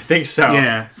song. I think so.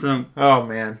 Yeah. So. Oh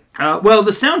man. Well,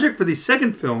 the soundtrack for the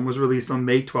second film was released on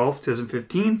May 12th,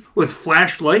 2015, with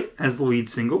Flashlight as the lead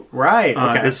single. Right,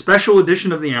 okay. The special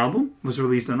edition of the album was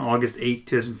released on August 8th,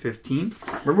 2015.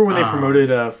 Remember when they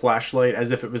promoted Flashlight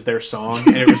as if it was their song,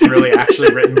 and it was really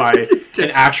actually written by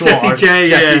an actual Jesse J.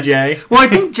 Jesse J. Well, I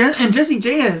think Jesse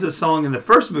J has a song in the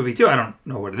first movie, too. I don't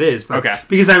know what it is. But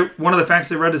because one of the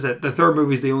facts I read is that the third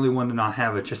movie is the only one to not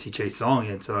have a Jesse J song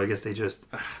yet, so I guess they just...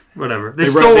 Whatever. They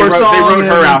stole her song. They wrote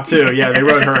her out, too. Yeah, they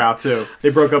wrote her out, too. They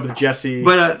broke up with Jesse.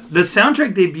 But the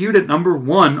soundtrack debuted at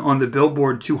 #1 on the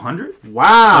Billboard 200.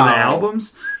 Wow. Of the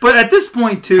albums. But at this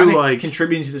point, too, like...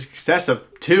 contributing to the success of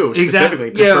 2, specifically.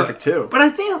 Exactly. Yeah. Perfect 2. But I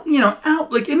think,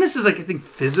 and this is, like, I think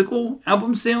physical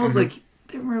album sales, like,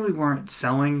 they really weren't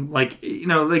selling. Like,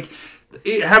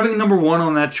 having a #1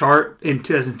 on that chart in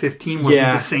 2015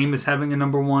 wasn't the same as having a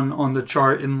 #1 on the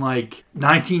chart in like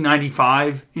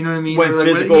 1995. You know what I mean? When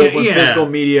physical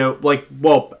media,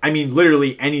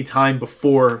 literally any time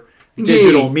before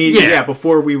digital media,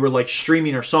 before we were like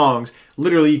streaming our songs,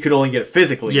 literally you could only get it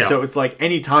physically. Yeah. So it's like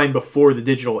any time before the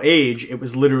digital age, it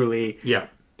was literally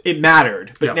it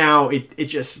mattered. But now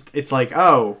it's like,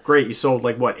 oh, great, you sold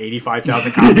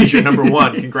 85,000 copies. You're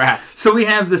 #1. Congrats. So we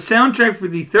have the soundtrack for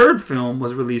the third film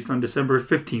was released on December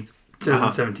 15th,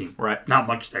 2017. Right. Not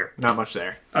much there.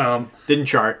 Didn't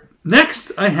chart.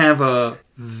 Next, I have a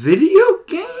video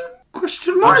game?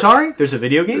 Question mark? I'm sorry? There's a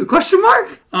video game? Question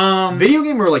mark? Video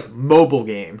game or mobile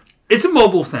game? It's a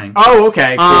mobile thing. Oh,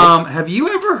 okay. Cool. Have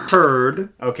you ever heard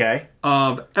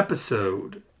of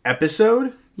Episode?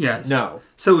 Episode? Yes. No.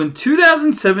 So in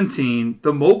 2017,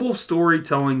 the mobile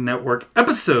storytelling network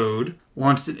Episode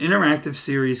launched an interactive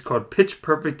series called Pitch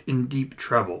Perfect in Deep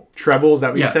Treble. Treble, is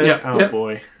that what you said? Yeah,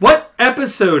 boy. What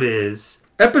Episode is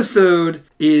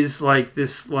like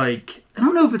this, like, I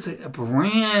don't know if it's a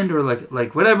brand or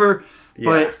like whatever,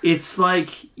 but it's like,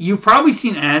 you've probably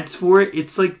seen ads for it.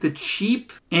 It's like the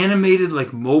cheap animated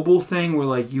mobile thing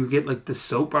where you get the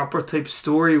soap opera type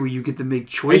story where you get to make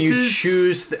choices. And you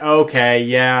choose.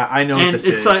 I know what this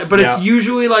is. It's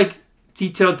usually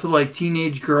detailed to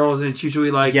teenage girls, and it's usually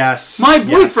yes, my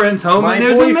boyfriend's home and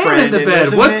there's a man in the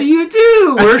bed. What do you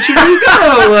do? Where should we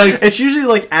go? It's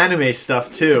usually anime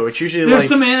stuff too. It's usually there's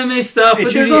some anime stuff,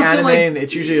 but there's also anime, and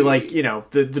it's usually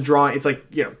the drawing. It's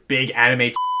big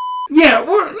anime. Yeah,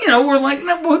 we're like,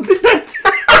 no,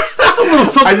 that's a little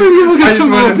something.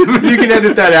 You can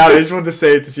edit that out. I just wanted to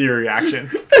say it to see your reaction.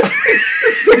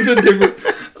 it's something different.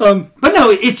 But no,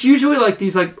 it's usually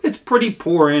these it's pretty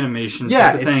poor animation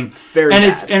type of thing. Very bad.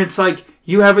 It's like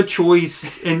you have a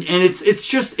choice, and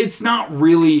it's not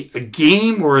really a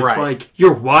game where it's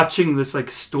you're watching this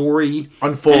story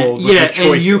unfold.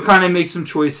 And you kind of make some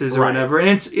choices or whatever. And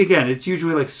it's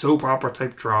usually soap opera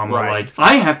type drama. Right.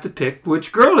 I have to pick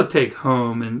which girl to take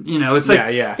home, and it's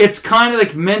it's kind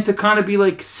of meant to kind of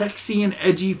be sexy and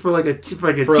edgy for a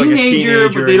teenager,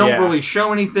 but they don't really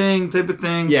show anything type of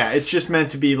thing. Yeah, it's just meant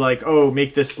to be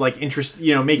make this interest.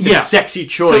 Make this sexy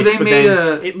choice, so but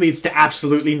then it leads to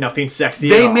absolutely nothing sexy. sexy.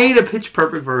 They made a Pitch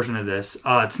Perfect version of this.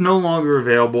 It's no longer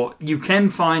available. You can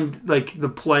find like the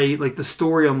play, like the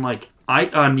story on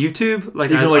on YouTube. Like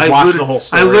you can watch the whole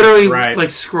story. I literally like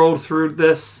scrolled through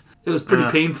this. It was pretty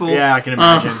painful. Yeah, I can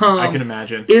imagine. I can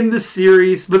imagine. In the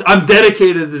series, but I'm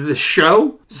dedicated to the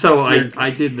show, so I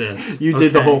did this. You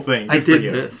did the whole thing. I did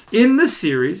this. In the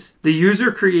series, the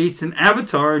user creates an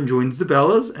avatar and joins the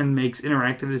Bellas and makes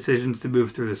interactive decisions to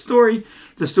move through the story.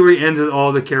 The story ends with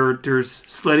all the characters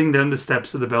sledding down the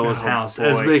steps of the Bella's house. Boy.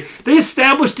 As they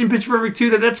established in Pitch Perfect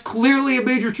 2 that's clearly a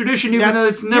major tradition, even though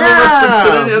it's never referenced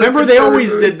to any other. Remember, they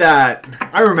always did that.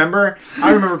 I remember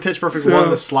Pitch Perfect 1,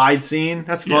 the slide scene.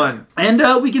 That's fun.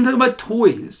 And we can talk about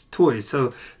toys.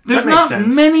 So there's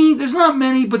not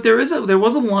many, but there was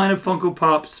a line of Funko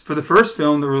Pops for the first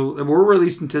film that were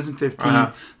released in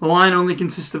 2015. The line only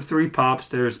consists of 3 Pops.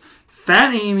 There's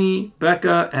Fat Amy,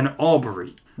 Becca, and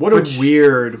Aubrey. What a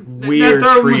weird that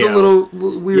third trio. Was a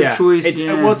little weird choice.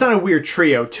 Well, it's not a weird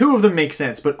trio. 2 of them make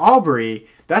sense, but Aubrey,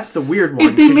 that's the weird one.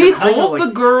 If they made all the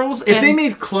girls... If they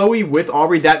made Chloe with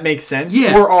Aubrey, that makes sense.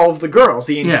 Yeah. Or all of the girls.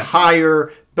 The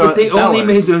entire... But they only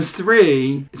made those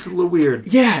 3. It's a little weird.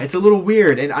 Yeah, it's a little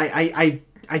weird. And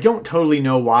I don't totally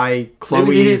know why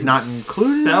Chloe is not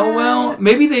included. Sell well.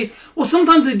 Maybe they... Well,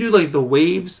 sometimes they do like the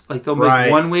waves. Like they'll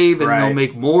make one wave and they'll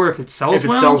make more if it sells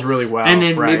well. If it sells really well. And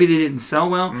then maybe they didn't sell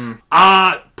well.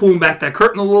 Pulling back that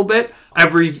curtain a little bit.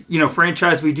 Every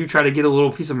franchise, we do try to get a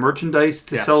little piece of merchandise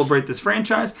to celebrate this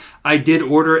franchise. I did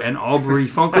order an Aubrey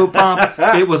Funko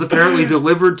Pop. It was apparently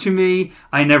delivered to me.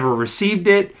 I never received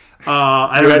it.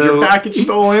 I don't know. Your package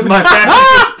stolen? My package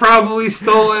was probably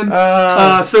stolen.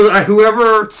 So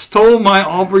whoever stole my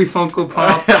Aubrey Funko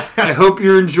Pop, I hope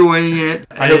you're enjoying it.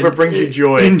 I hope it brings you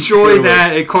joy. Enjoy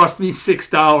that. It cost me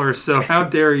 $6, so how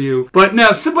dare you? But no.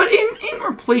 But in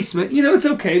replacement, it's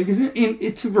okay because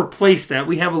to replace that,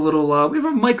 we have we have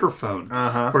a microphone.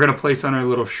 We're gonna place on our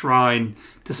little shrine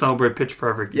to celebrate Pitch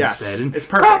Perfect instead. And it's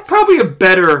perfect. Probably a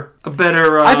better.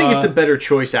 I think it's a better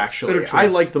choice, actually. Better choice. I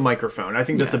like the microphone. I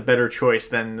think that's a better choice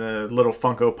than the little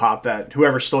Funko Pop that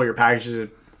whoever stole your package is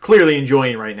clearly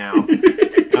enjoying right now.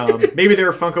 Maybe they're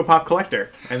a Funko Pop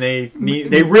collector, and they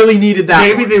really needed that.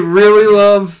 Maybe they really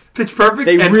love Pitch Perfect,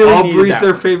 and really Aubrey's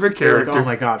their favorite character. Like, oh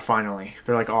my god, finally.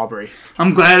 They're like Aubrey.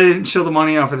 I'm glad I didn't show the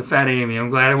money out for the Fat Amy. I'm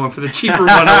glad I went for the cheaper one.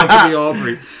 I went for the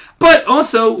Aubrey. But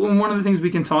also, one of the things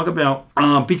we can talk about,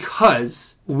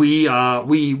 because we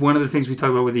one of the things we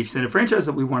talk about with the extended franchise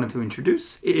that we wanted to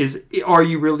introduce is, are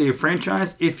you really a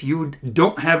franchise if you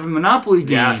don't have a Monopoly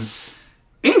game? Yes.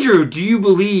 Andrew, do you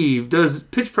believe, does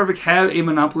Pitch Perfect have a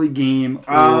Monopoly game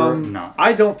or not?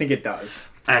 I don't think it does.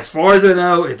 As far as I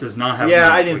know, it does not have a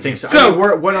Monopoly I didn't think so.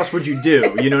 So, what else would you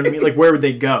do? You know what I mean? Like, where would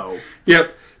they go?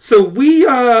 Yep. So we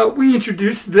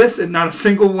introduced this, and not a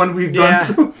single one we've done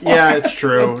so far. Yeah, it's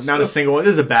true. Not a single one.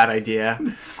 This is a bad idea.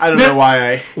 I don't know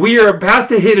why We are about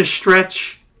to hit a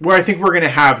stretch where I think we're going to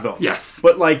have them. Yes.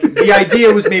 But, the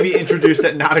idea was maybe introduced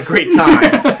at not a great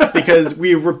time. Because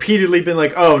we've repeatedly been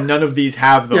like, oh, none of these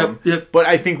have them. Yep. But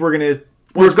I think we're going to...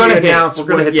 We're going to announce. We're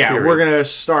going to hit. We're going to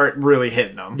start really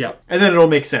hitting them. Yep. And then it'll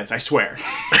make sense, I swear.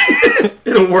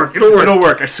 It'll work. It'll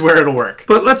work. I swear it'll work.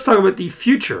 But let's talk about the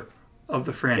future of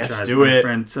the franchise. Let's do it.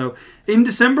 Friend. So, in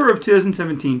December of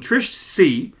 2017, Trish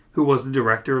C., who was the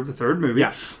director of the third movie,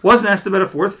 was asked about a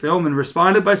 4th film and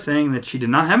responded by saying that she did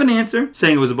not have an answer,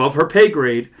 saying it was above her pay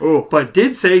grade, but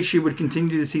did say she would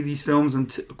continue to see these films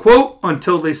until, quote,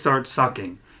 until they start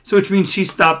sucking. So, which means she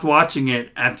stopped watching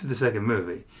it after the second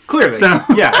movie. Clearly. So,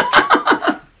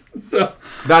 yeah. So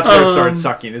that's where it started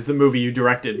sucking, is the movie you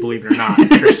directed, believe it or not.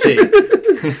 Trish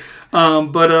C.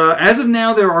 But as of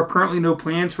now, there are currently no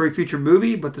plans for a future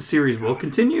movie, but the series will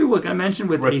continue, like I mentioned,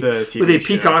 with a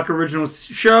Peacock original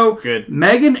show. Good.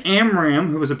 Megan Amram,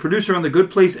 who was a producer on The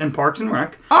Good Place and Parks and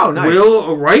Rec, nice.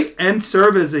 will write and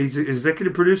serve as an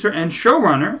executive producer and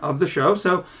showrunner of the show.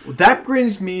 So that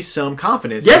brings me some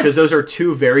confidence, because those are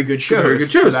 2 very good shows. Very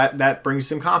good shows. So that brings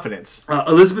some confidence.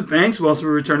 Elizabeth Banks will also be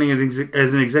returning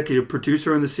as an executive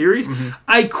producer in the series. Mm-hmm.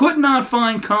 I could not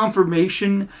find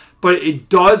confirmation, but it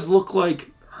does look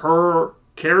like her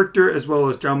character, as well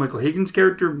as John Michael Higgins'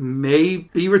 character, may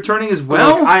be returning as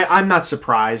well. Look, I'm not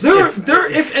surprised.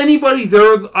 If anybody,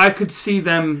 I could see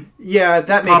them. Yeah,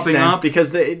 that makes sense up.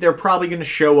 Because they're probably going to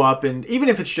show up, and even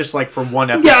if it's just for one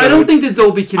episode. Yeah, I don't think that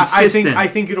they'll be consistent. I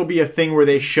think it'll be a thing where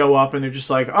they show up and they're just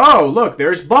like, oh, look,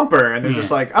 there's Bumper, and they're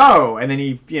just like, oh, and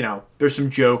then there's some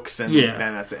jokes, and then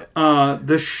that's it.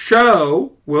 The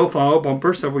show will follow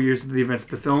Bumper several years into the events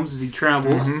of the films as he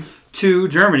travels to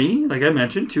Germany, like I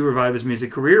mentioned, to revive his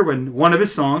music career when one of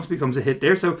his songs becomes a hit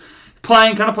there. So,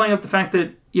 kind of playing up the fact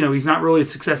that he's not really a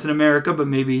success in America, but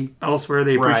maybe elsewhere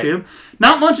they appreciate him.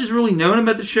 Not much is really known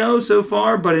about the show so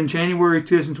far, but in January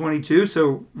 2022,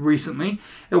 so recently,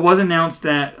 it was announced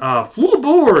that Flula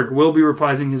Borg will be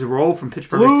reprising his role from Pitch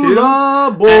Perfect 2.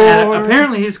 And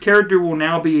apparently his character will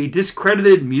now be a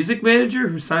discredited music manager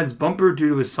who signs Bumper due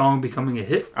to his song becoming a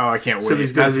hit. Oh, I can't wait. So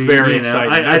That's very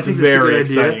exciting. I think that's very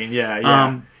exciting.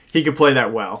 Yeah. He could play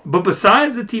that well. But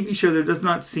besides the TV show, there does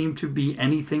not seem to be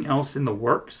anything else in the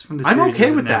works from the series. I'm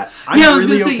okay with that. I was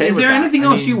going to say, is there anything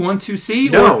else you want to see?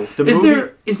 No.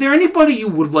 Is there anybody you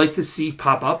would like to see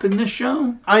pop up in this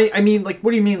show? I mean, like,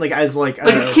 what do you mean? Like, as like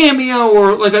a cameo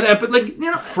or like an epic, like,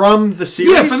 from the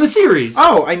series? Yeah, from the series.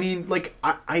 Oh, I mean, like,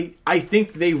 I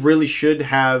think they really should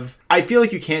have. I feel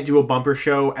like you can't do a Bumper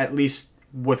show at least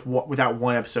without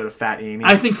one episode of Fat Amy.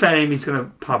 I think Fat Amy's gonna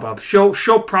pop up. She'll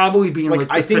probably be in the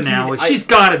finale. She's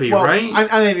got to be, right? I'm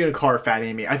not even gonna call her Fat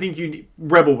Amy. I think you need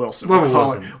Rebel Wilson. We'll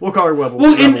call her Rebel.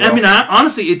 Well, I mean,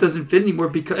 honestly, it doesn't fit anymore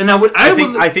because. And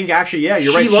I think actually, yeah,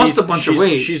 you're right. She lost a bunch of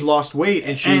weight. She's lost weight,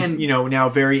 and she's now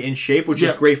very in shape, which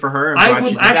is great for her. I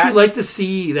would actually like to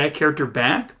see that character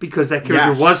back because that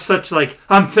character was such like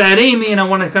I'm Fat Amy, and I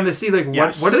want to kind of see like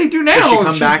what do they do now? Does she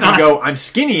come back and go I'm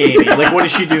Skinny Amy? Like what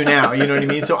does she do now? You know what I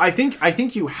mean? So I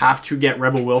think you have to get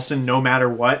Rebel Wilson no matter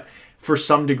what for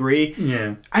some degree.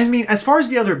 Yeah. I mean, as far as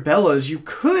the other Bellas, you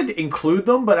could include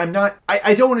them, but I'm not.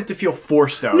 I don't want it to feel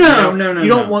forced though. No. You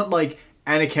don't want like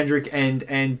Anna Kendrick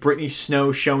and Brittany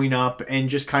Snow showing up and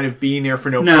just kind of being there for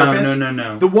no purpose.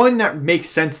 No. The one that makes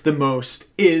sense the most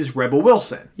is Rebel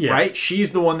Wilson, right?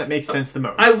 She's the one that makes sense the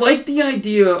most. I like the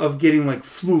idea of getting like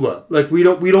Flula. Like we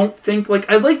don't think like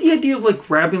I like the idea of like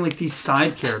grabbing like these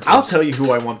side characters. I'll tell you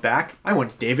who I want back. I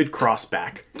want David Cross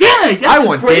back. Yeah, I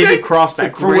want David Cross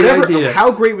back for whatever. Idea.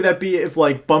 How great would that be if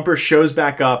like Bumper shows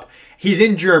back up? He's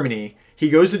in Germany. He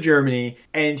goes to Germany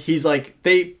and he's like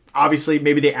obviously,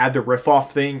 maybe they add the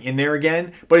riff-off thing in there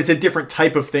again, but it's a different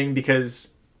type of thing because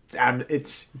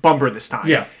it's Bumper this time.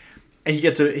 Yeah. And he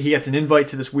gets an invite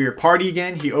to this weird party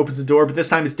again. He opens the door, but this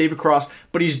time it's David Cross,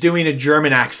 but he's doing a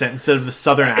German accent instead of the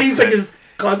Southern accent. He's like his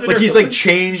cousin like he's something? Like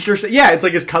changed or something. Yeah, it's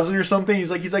like his cousin or something. He's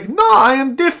like, no, I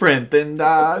am different, and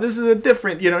this is a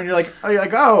different, and you're like,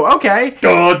 oh, okay.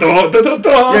 Da, da, da, da,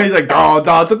 da. Yeah, he's like, da,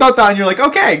 da, da, da, da, and you're like,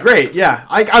 okay, great, yeah.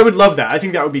 I would love that. I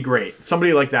think that would be great.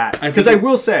 Somebody like that. Because I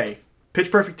will say, Pitch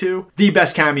Perfect 2, the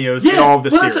best cameos in all of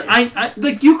the series. I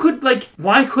like you could like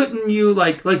why couldn't you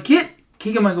like get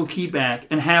Keegan-Michael Key back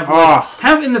and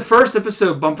have in the first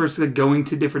episode Bumper's like going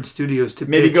to different studios to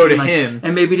maybe go to him.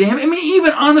 And maybe to him. I mean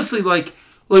even honestly like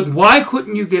why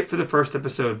couldn't you get for the first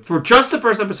episode for just the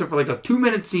first episode for like a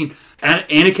 2-minute scene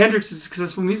Anna Kendrick's a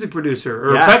successful music producer or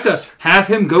Rebecca have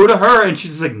him go to her and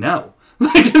she's like no.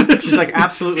 She's like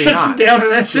absolutely not. Just down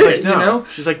and that's it. Like, no.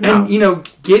 She's like no. And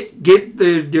get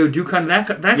the do kind of that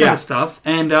kind of stuff.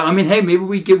 And I mean, hey, maybe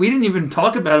we didn't even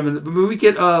talk about him, but maybe we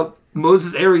get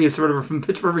Moses Arias or whatever from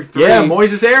Pitch Perfect 3. Yeah,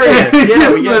 Moses Arias.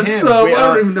 Yeah, we get him. I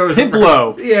don't even know.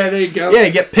 Pimplo. Yeah, there you go. Yeah,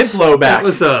 get Pimplo back.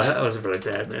 That was really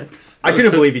bad, man. I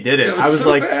couldn't believe he did it. I was so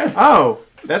like, bad. Oh,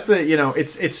 that's the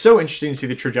it's so interesting to see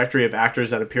the trajectory of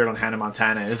actors that appeared on Hannah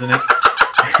Montana, isn't it?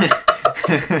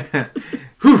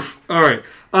 Whew. All right.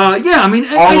 Yeah, I mean...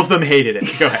 all of them hated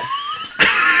it. Go ahead.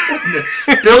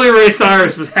 Billy Ray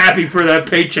Cyrus was happy for that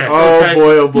paycheck.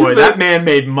 Oh, boy. That man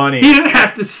made money. He didn't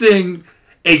have to sing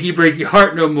Achy Breaky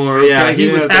Heart no more. Okay? Yeah, he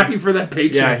was happy for that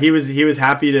paycheck. Yeah, he was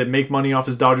happy to make money off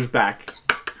his daughter's back.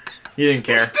 He didn't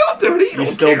care. He's still doing it.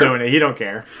 He's still doing it. He don't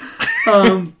care.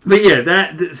 But yeah,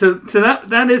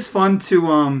 that is fun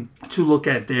to look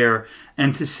at there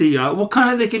and to see what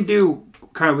kind of they can do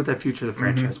kind of with that future of the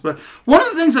franchise. But one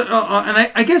of the things that,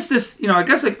 and I guess this,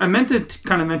 I meant to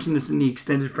kind of mention this in the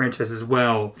extended franchise as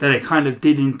well, that I kind of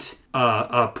didn't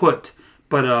put,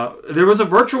 but there was a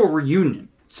virtual reunion.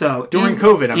 So during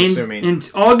COVID, I'm assuming. In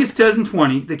August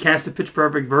 2020, the cast of Pitch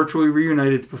Perfect virtually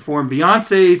reunited to perform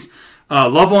Beyonce's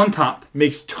Love on Top.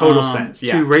 Makes total sense,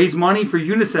 yeah. To raise money for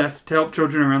UNICEF to help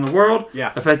children around the world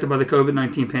affected by the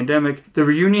COVID-19 pandemic. The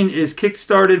reunion is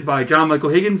kickstarted by John Michael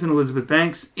Higgins and Elizabeth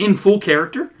Banks in full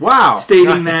character. Wow.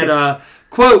 Stating that,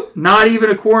 quote, not even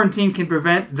a quarantine can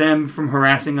prevent them from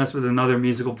harassing us with another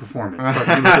musical performance.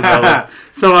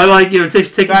 So I like, taking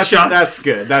shots. That's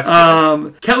good. That's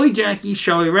good. Kelly Jackie,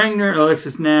 Shelley Rangner,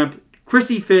 Alexis Knapp,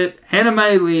 Chrissy Fitt, Hannah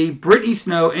Mae Lee, Brittany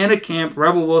Snow, Anna Camp,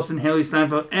 Rebel Wilson, Haley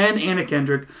Steinfeld, and Anna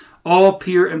Kendrick all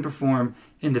appear and perform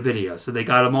in the video. So they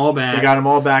got them all back.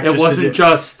 It wasn't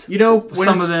just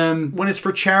some of them. When it's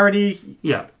for charity,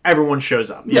 everyone shows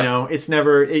up. You know, it's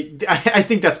never. I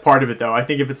think that's part of it, though. I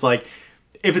think if it's like.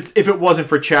 If it wasn't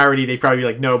for charity, they'd probably be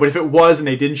like, no. But if it was and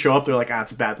they didn't show up, they're like,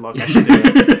 it's a bad look. I should do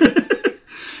it.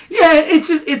 Yeah,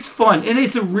 it's fun, and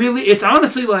it's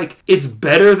honestly like it's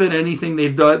better than anything they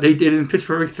did in Pitch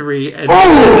Perfect 3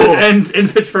 and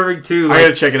Pitch Perfect 2. Like, I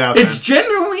gotta check it out. It's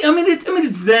generally,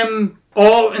 it's them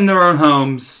all in their own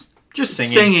homes, just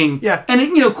singing. Yeah,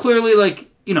 and clearly like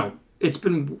it's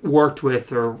been worked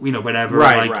with or whatever.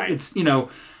 Right. It's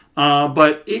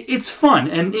but it's fun,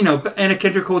 and Anna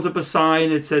Kendrick holds up a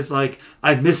sign. It says like,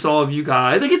 "I miss all of you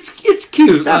guys." Like it's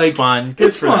cute. That's like, fun. Good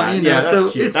it's for fun. that. Yeah, so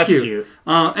that's cute. it's that's cute.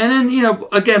 And then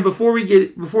again, before we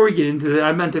get into it,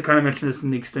 I meant to kind of mention this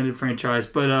in the extended franchise,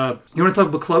 but you want to talk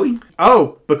about Chloe?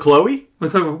 Oh, Chloe?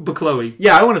 Let's talk about Chloe.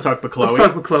 Yeah, I want to talk about Chloe. Let's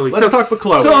talk about Chloe. Let's talk about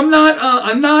Chloe. So I'm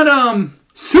not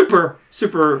super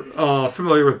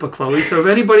familiar with Chloe. So if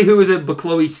anybody who is a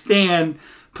Chloe stan,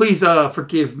 please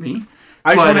forgive me.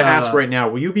 I just want to ask right now: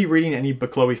 will you be reading any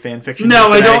Chloe fan fiction?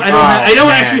 No, today? I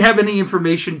don't actually have any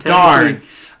information. Darn.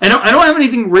 I don't have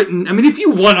anything written. I mean, if you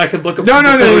want, I could look up no.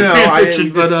 fan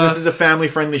fiction. This is a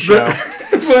family-friendly show.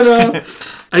 But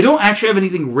I don't actually have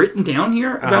anything written down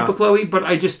here about Chloe. But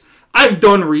I've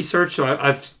done research, so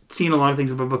I've seen a lot of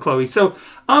things about Chloe. So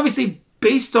obviously,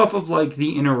 based off of like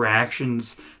the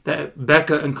interactions that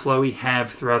Becca and Chloe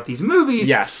have throughout these movies,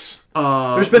 yes.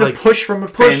 There's been a push from a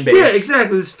fan base. Yeah,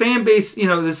 exactly. This fan base,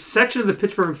 this section of the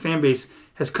Pitch Perfect fan base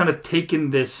has kind of taken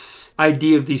this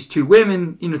idea of these two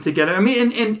women, together. I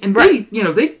mean, and right.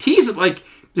 they tease it like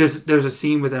there's a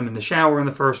scene with them in the shower in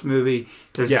the first movie.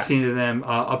 There's a scene of them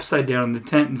upside down in the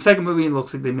tent in the second movie, and it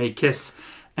looks like they may kiss.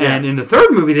 And in the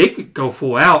third movie, they could go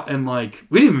full out, and like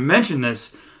we didn't even mention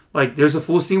this. Like, there's a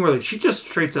full scene where like she just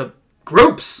straight up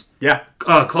gropes. Yeah.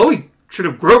 Chloe straight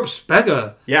up gropes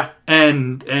Becca. Yeah.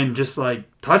 And just like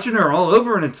touching her all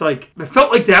over, and it's like I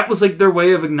felt like that was like their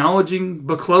way of acknowledging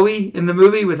Chloe in the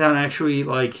movie without actually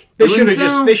like they should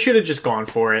have just gone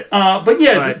for it. But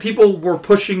yeah, people were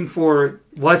pushing for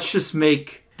let's just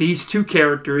make these two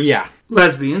characters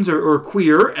lesbians or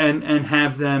queer and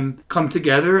have them come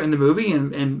together in the movie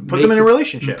and put them in a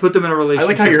relationship. Put them in a relationship. I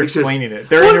like how you're explaining it.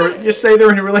 You say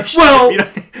they're in a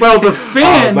relationship. Well, the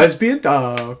fan lesbian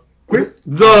queer.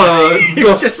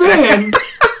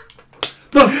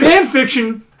 The fan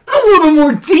fiction is a little bit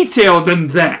more detailed than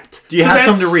that. Do you have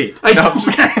something to read? I don't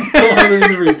have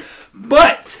anything to read.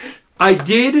 But I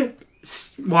did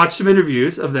watch some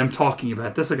interviews of them talking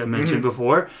about this, like I mentioned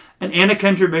before. And Anna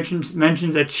Kendrick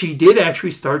mentions that she did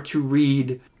actually start to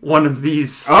read one of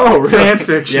these fan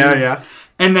fictions. Yeah.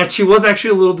 And that she was actually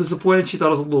a little disappointed. She thought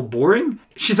it was a little boring.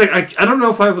 She's like, I don't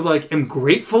know if I was like, am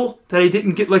grateful that I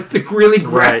didn't get like the really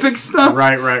graphic stuff.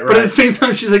 Right. But at the same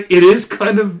time, she's like, it is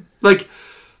kind of like,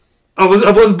 I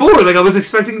was bored. Like, I was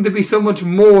expecting it to be so much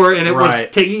more, and it was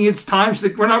taking its time. She's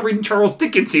like, we're not reading Charles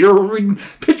Dickens here. We're reading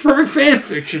Pitch Perfect fan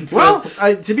fiction. So. Well,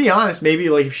 to be honest, maybe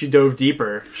like if she dove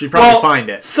deeper, she'd probably find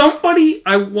it.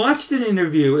 I watched an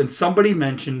interview, and somebody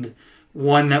mentioned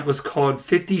one that was called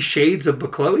 50 Shades of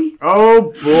Chloe.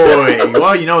 Oh, boy.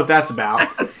 Well, you know what that's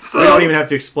about. We don't even have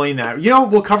to explain that.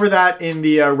 We'll cover that in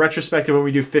the retrospective when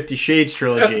we do 50 Shades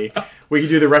trilogy. We can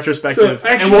do the retrospective. So,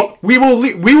 actually, and we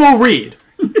will read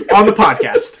on the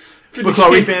podcast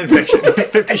Chloe fan fiction.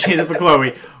 50 Shades of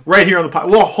Chloe. Right here on the podcast.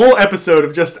 Well, a whole episode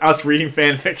of just us reading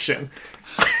fan fiction.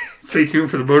 Stay tuned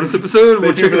for the bonus episode.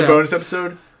 Stay tuned for the bonus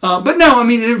episode. But no, I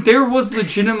mean, there was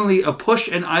legitimately a push,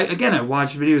 and I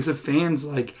watched videos of fans,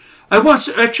 like, I watched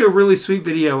actually a really sweet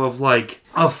video of, like,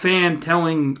 a fan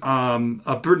telling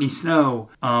Brittany Snow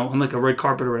on, like, a red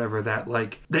carpet or whatever, that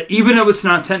even though it's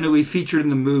not technically featured in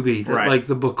the movie, that, like,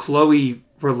 the Chloe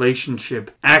relationship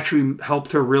actually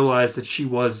helped her realize that she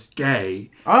was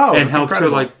gay. Oh, and helped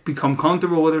incredible. her, like, become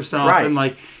comfortable with herself. Right. And,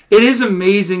 like, it is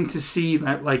amazing to see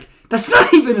that, like, that's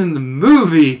not even in the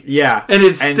movie. Yeah. And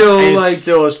it's still like... it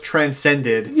still is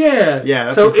transcended. Yeah. Yeah,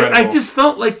 that's incredible. I just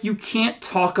felt like you can't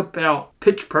talk about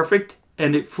Pitch Perfect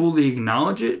and it fully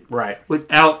acknowledge it. Right.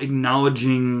 Without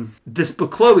acknowledging this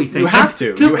Chloe thing. You have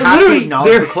to. You have to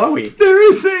acknowledge Chloe. There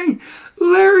is a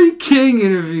Larry King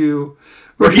interview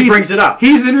where he brings it up.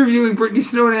 He's interviewing Brittany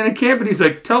Snow and Anna Camp, and he's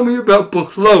like, tell me about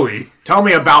Chloe. Tell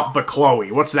me about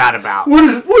Chloe. What's that about? What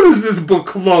is this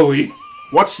Chloe?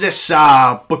 What's this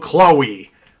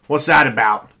Chloe? What's that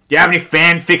about? Do you have any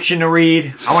fan fiction to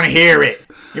read? I want to hear it.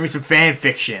 Give me some fan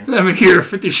fiction. Let me hear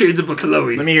 50 Shades of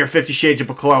Chloe. Let me hear 50 Shades of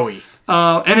Chloe.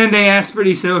 And then they asked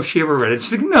Brittany Snow if she ever read it.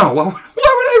 She's like, no, why would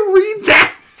I read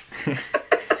that?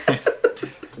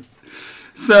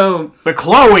 So... But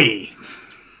Chloe!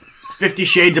 50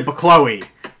 Shades of Chloe.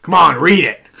 Come on, read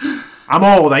it. I'm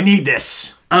old. I need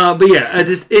this. But yeah, it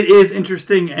is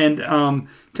interesting, and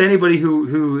to anybody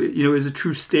who is a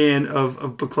true stan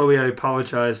of Chloe, I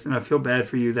apologize, and I feel bad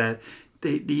for you that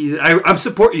I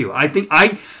support you. I think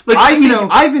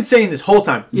I've been saying this whole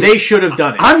time. Yeah, they should have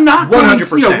done it. I'm not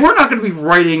 100%. We're not going to be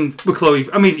writing Chloe.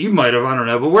 I mean, you might have. I don't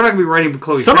know, but we're not going to be writing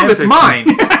Chloe. Some of it's mine.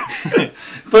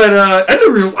 But I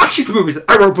never even watched these movies.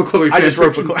 I wrote Chloe. I just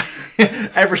wrote Chloe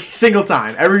every single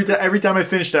time. Every time I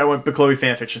finished it, I went Chloe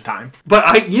fanfiction time. But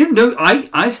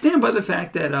I stand by the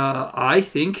fact that I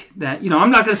think that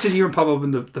I'm not going to sit here and pop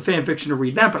open the fanfiction to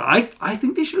read that, but I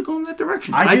think they should have gone in that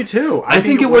direction. I do too. I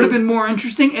think it would have been more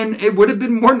interesting, and it would have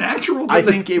been more natural. I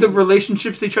think the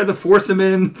relationships they tried to force him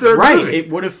in the third movie. Right. It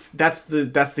would have. That's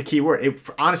the key word. It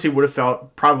honestly would have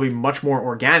felt probably much more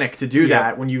organic to do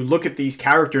that. When you look at these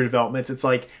character developments, it's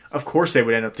like, of course they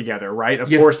would end up together, right? Of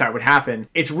course that would happen.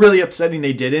 It's really upsetting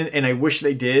they didn't, and I wish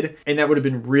they did. And that would have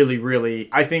been really, really,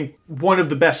 I think, one of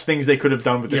the best things they could have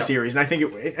done with the series. And I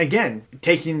think, again,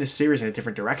 taking this series in a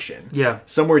different direction. Yeah.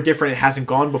 Somewhere different it hasn't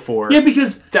gone before. Yeah,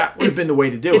 because that would have been the way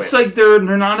to do it. It's like they're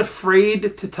not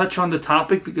afraid to touch on the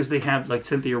topic because they have, like,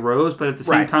 Cynthia Rose, but at the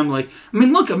same time, like,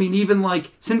 even,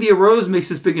 like, Cynthia Rose makes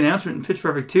this big announcement in Pitch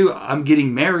Perfect 2, I'm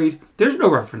getting married. There's no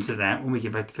reference to that when we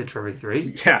get back to Pitch Perfect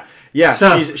 3. Yeah,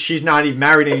 so, she's not even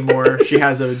married anymore. She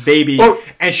has a baby,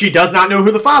 and she does not know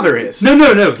who the father is.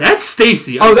 No, that's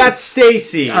Stacy. Oh, that's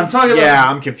Stacy. I'm talking about. Yeah,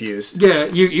 I'm confused. Yeah,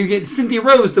 you get Cynthia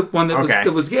Rose, the one that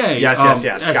was gay. Yes,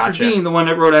 Esther gotcha. Dean, the one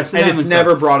that wrote S&M. And it's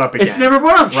never brought up again. It's never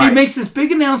brought up. Right. She makes this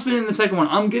big announcement in the second one.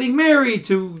 I'm getting married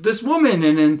to this woman,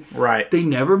 and then they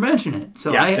never mention it.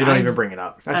 So they don't even bring it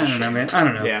up. That's I don't know, man. I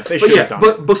don't know. Yeah, they should have done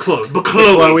it. But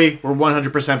Chloe, we're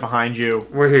 100% behind you.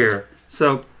 We're here.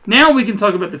 So now we can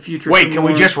talk about the future. Wait, can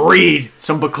we just read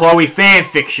some Chloe fan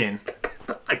fiction?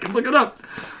 I can look it up.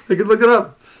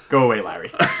 Go away,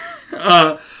 Larry.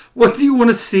 What do you want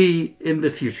to see in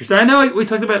the future? So I know we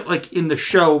talked about like in the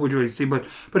show what would you want to see, but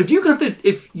if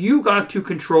you got to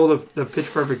control the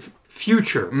Pitch Perfect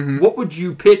future, what would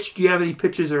you pitch? Do you have any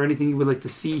pitches or anything you would like to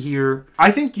see here?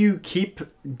 I think you keep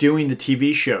doing the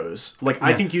TV shows.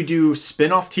 I think you do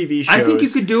spin-off TV shows. I think you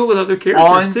could do it with other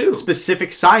characters too.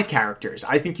 Specific side characters.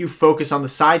 I think you focus on the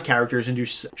side characters and do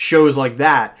shows like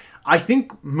that. I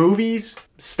think movies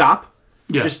stop.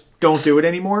 Yeah. Just don't do it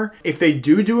anymore. If they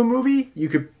do a movie, you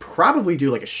could probably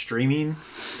do like a streaming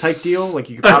type deal. Like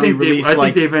you could probably release. I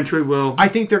think they eventually will. I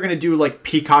think they're going to do like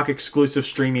Peacock exclusive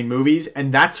streaming movies,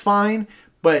 and that's fine.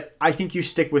 But I think you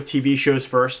stick with TV shows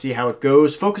first, see how it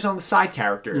goes. Focus on the side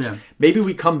characters. Yeah. Maybe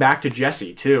we come back to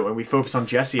Jesse too, and we focus on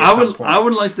Jesse at some point. I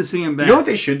would like to see him back. You know what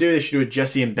they should do? They should do a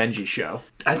Jesse and Benji show.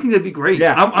 I think that'd be great.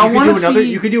 Yeah, I want to see.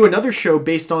 You could do another show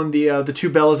based on the two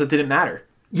Bellas that didn't matter.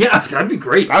 Yeah, that'd be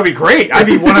great. That'd be great. I'd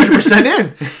be 100%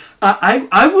 in.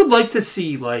 I would like to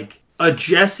see like a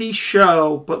Jesse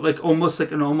show, but like almost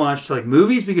like an homage to like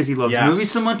movies because he loves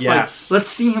movies so much. Yes. Like, let's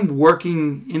see him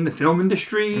working in the film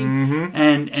industry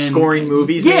and scoring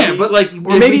movies. Yeah, maybe. but like,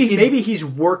 or maybe he's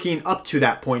working up to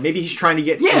that point. Maybe he's trying to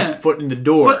get his foot in the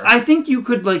door. But I think you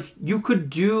could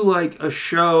do like a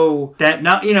show that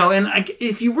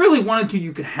if you really wanted to,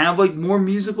 you could have like more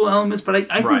musical elements. But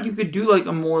I think you could do like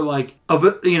a more like of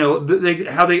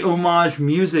how they homage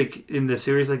music in the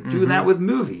series, like do that with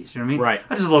movies. You know what I mean? Right.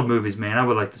 I just love movies, man. I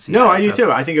would like to see. No, I do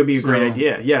too. I think it would be a great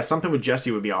idea. Yeah, something with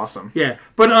Jesse would be awesome. Yeah,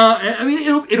 but I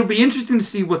mean, it'll be interesting to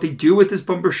see what they do with this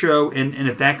bumper show, and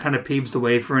if that kind of paves the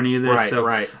way for any of this. Right, so,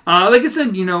 right. Like I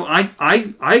said,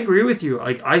 I agree with you.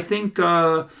 Like I think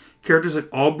characters like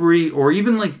Aubrey or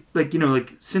even like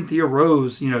Cynthia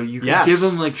Rose, you could give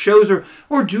them like shows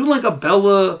or do like a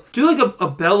Bella's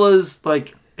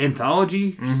like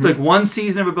anthology, like one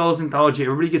season of a Bella's anthology.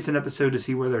 Everybody gets an episode to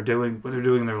see what they're doing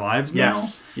in their lives now.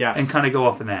 Yes, and kind of go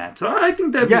off of that. So I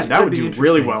think that would do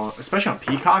really well, especially on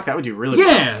Peacock. That would do really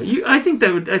well. Yeah, I think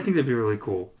that'd be really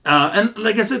cool. And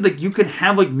like I said, like you could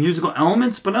have like musical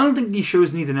elements, but I don't think these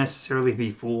shows need to necessarily be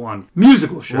full on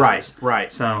musical shows.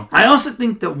 Right. So I also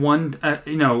think that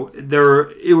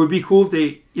it would be cool if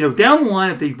they. Down the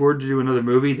line, if they were to do another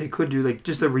movie, they could do like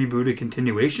just a rebooted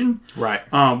continuation, right?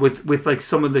 With like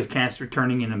some of the cast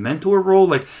returning in a mentor role.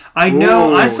 Like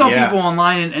I saw people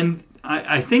online, and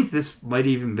I think this might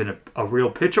even been a real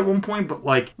pitch at one point. But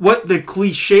like what the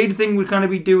cliched thing would kind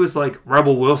of do is like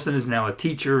Rebel Wilson is now a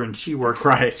teacher, and she works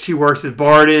She works at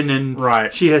Barden,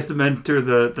 and she has to mentor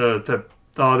the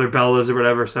other Bellas or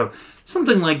whatever. So.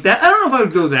 Something like that. I don't know if I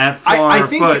would go that far.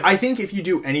 I think if you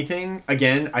do anything,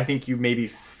 again, I think you maybe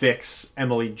fix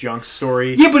Emily Junk's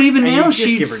story. Yeah, but even now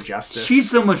give her justice. She's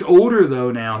so much older though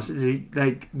now.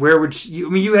 Like, where would she? I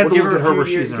mean, you had to look at her where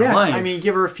she's in her life. I mean,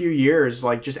 give her a few years.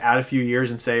 Like, just add a few years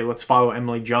and say, let's follow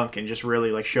Emily Junk and just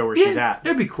really like show where she's at.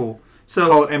 That'd be cool. So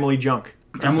call it Emily Junk.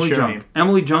 Emily Junk.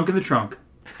 Emily Junk in the trunk.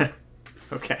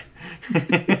 Okay.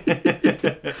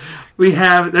 We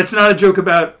have... That's not a joke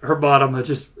about her bottom.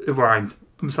 It rhymed.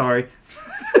 I'm sorry.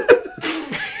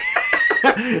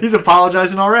 He's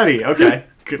apologizing already. Okay.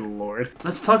 Good Lord.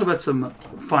 Let's talk about some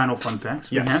final fun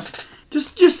facts. Yes. We have.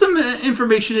 Just some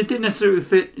information that didn't necessarily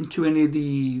fit into any of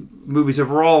the movies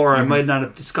overall, or I might not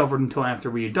have discovered until after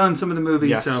we had done some of the movies.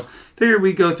 Yes. So figured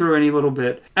we'd go through any little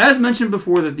bit. As mentioned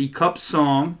before, that the Cup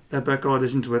song that Becca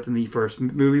auditioned with in the first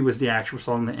movie was the actual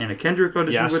song that Anna Kendrick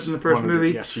auditioned with in the first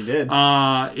movie. Yes, she did.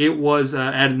 It was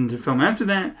added into the film after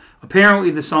that. Apparently,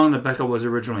 the song that Becca was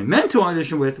originally meant to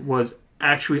audition with was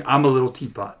actually "I'm a Little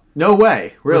Teapot." No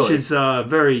way, really? Which is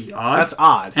very odd. That's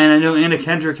odd. And I know Anna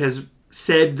Kendrick has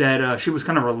said that she was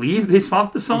kind of relieved they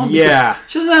swapped the song. Yeah.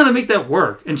 She doesn't know how to make that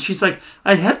work. And she's like,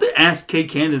 I have to ask Kay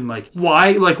Cannon,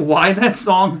 why that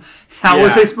song? How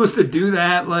was I supposed to do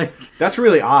that? That's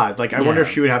really odd. I wonder if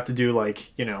she would have to do, would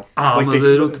you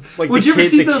ever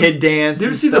see the kid dance? Did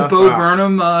you ever see the Bo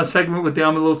Burnham segment with the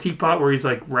I'm a Little Teapot where he's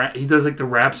he does the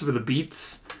raps for the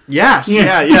beats? Yes.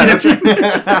 Yeah.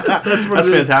 That's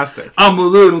fantastic. I'm a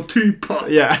little teapot.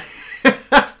 Yeah.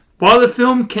 While the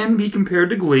film can be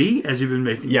compared to Glee, as you've been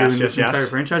doing this entire yes.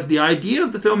 franchise, the idea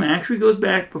of the film actually goes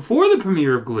back before the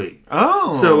premiere of Glee.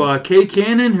 Oh. So Kay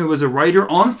Cannon, who was a writer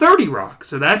on 30 Rock,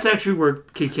 so that's actually where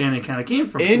Kay Cannon kind of came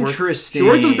from. Interesting. She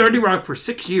worked on 30 Rock for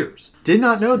 6 years. Did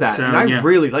not know that, and I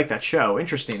really like that show.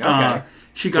 Interesting. Okay.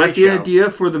 She got the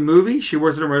idea for the movie. She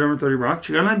worked as a writer on 30 Rock.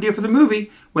 She got an idea for the movie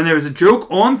when there was a joke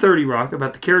on 30 Rock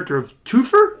about the character of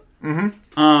Toofer.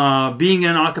 Being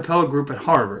in an a cappella group at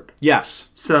Harvard. Yes.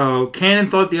 So Cannon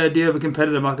thought the idea of a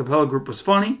competitive a cappella group was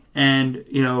funny, and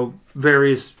through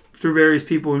various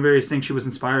people and various things, she was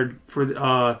inspired for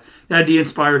the idea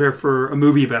inspired her for a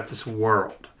movie about this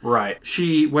world. Right.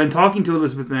 She, when talking to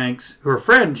Elizabeth Banks, her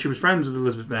friend, she was friends with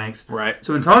Elizabeth Banks. Right.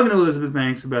 So when talking to Elizabeth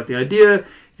Banks about the idea,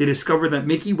 they discovered that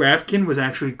Mickey Rapkin was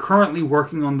actually currently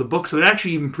working on the book, so it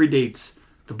actually even predates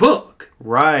the book.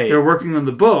 Right. They were working on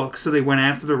the book, so they went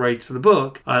after the rights for the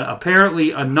book.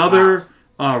 Apparently, another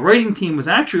writing team was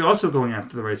actually also going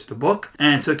after the rights for the book,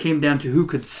 and so it came down to who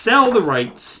could sell the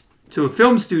rights to a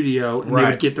film studio, and they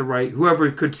would get the right. Whoever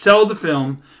could sell the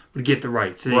film would get the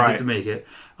rights, and they get to make it.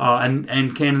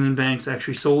 And Cannon and Banks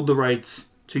actually sold the rights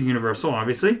to Universal,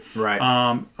 obviously,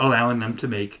 allowing them to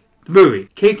make the movie.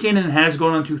 Kay Cannon has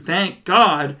gone on to thank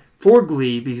God for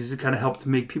Glee because it kind of helped to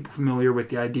make people familiar with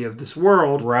the idea of this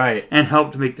world, and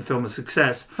helped to make the film a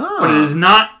success. But it is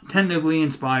not technically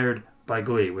inspired by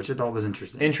Glee, which I thought was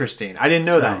interesting. Interesting. I didn't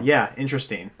know that. Yeah,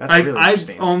 interesting. That's really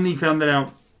interesting. I only found that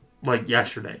out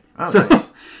yesterday. Oh, nice.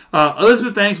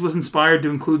 Elizabeth Banks was inspired to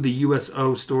include the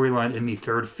USO storyline in the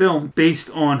third film based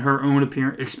on her own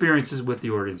experiences with the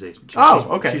organization.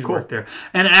 She's worked there.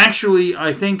 And actually,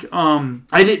 I think,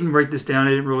 I didn't write this down, I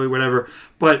didn't really, whatever,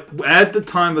 but at the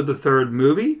time of the third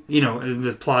movie,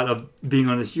 the plot of being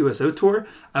on this USO tour,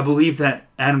 I believe that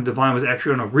Adam Devine was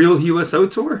actually on a real USO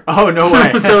tour. Oh, no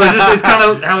way. So it's kind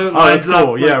of how it lines up.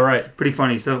 Cool. Yeah, right. Pretty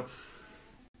funny. So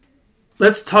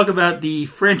let's talk about the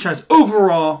franchise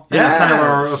overall and kind of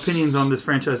our opinions on this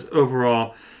franchise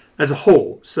overall as a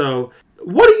whole. So,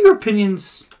 what are your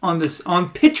opinions on this, on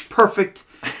Pitch Perfect?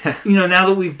 Now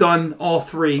that we've done all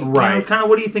three, kind of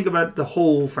what do you think about the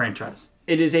whole franchise?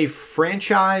 It is a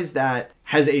franchise that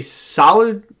has a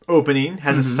solid opening,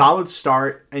 has a solid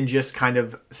start, and just kind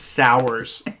of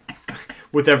sours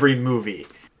with every movie.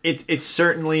 It's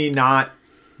certainly not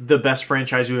the best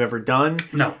franchise we've ever done.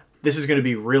 No. This is going to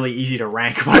be really easy to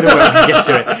rank, by the way, when we get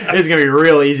to it. It's going to be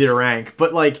real easy to rank.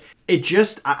 But, it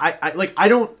just...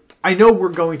 I know we're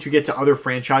going to get to other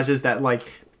franchises that,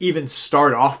 even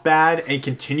start off bad and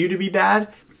continue to be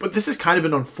bad. But this is kind of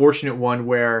an unfortunate one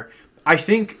where I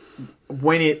think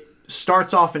when it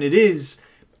starts off and it is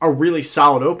a really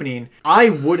solid opening, I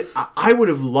would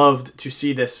have loved to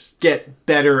see this get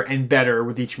better and better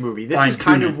with each movie. This is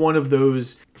kind of one of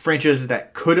those franchises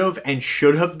that could have and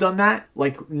should have done that.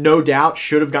 No doubt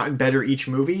should have gotten better each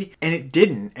movie, and it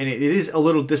didn't. And it is a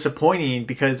little disappointing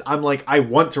because I'm I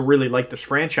want to really like this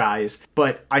franchise,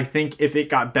 but I think if it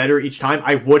got better each time,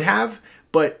 I would have.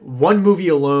 But one movie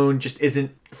alone just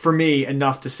isn't, for me,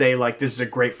 enough to say, this is a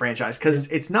great franchise. Because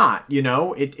it's not,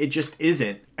 It just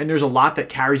isn't. And there's a lot that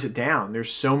carries it down. There's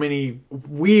so many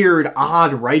weird,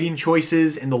 odd writing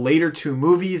choices in the later two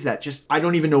movies that just, I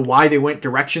don't even know why they went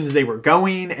directions they were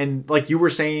going. And like you were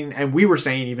saying, and we were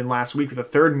saying even last week with the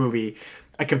third movie,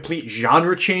 a complete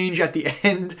genre change at the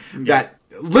end that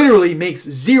literally makes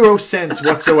zero sense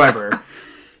whatsoever.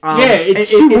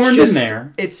 It's shoehorned in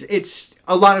there. It's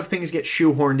a lot of things get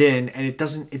shoehorned in, and it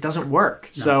doesn't work.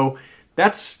 No. So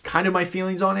that's kind of my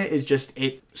feelings on it. Is just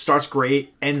it starts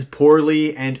great, ends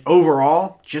poorly, and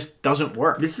overall just doesn't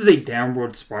work. This is a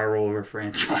downward spiral of a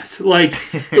franchise. Like,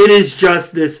 it is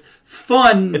just this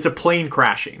fun... It's a plane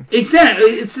crashing. Exactly.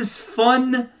 It's this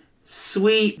fun,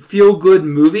 sweet, feel-good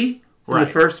movie from the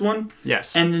first one.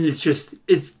 Yes. And then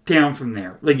it's down from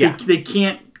there. Like, they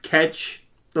can't catch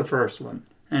the first one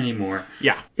anymore.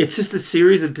 Yeah. It's just a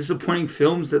series of disappointing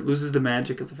films that loses the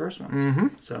magic of the first one. Mm-hmm.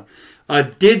 So,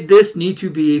 did this need to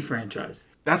be a franchise?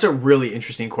 That's a really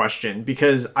interesting question,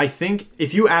 because I think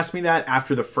if you asked me that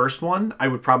after the first one, I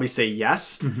would probably say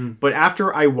yes. Mm-hmm. But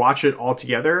after I watch it all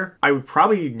together, I would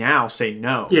probably now say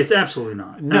no. Yeah, it's absolutely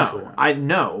not. No, absolutely not. I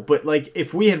know. But like,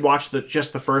 if we had watched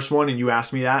just the first one and you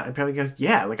asked me that, I'd probably go,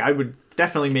 yeah. Like, I would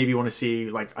definitely maybe want to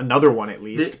see like another one at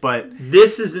least. But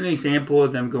this is an example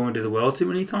of them going to the well too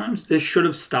many times. This should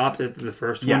have stopped after the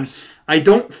first one. Yes. I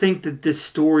don't think that this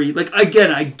story, like,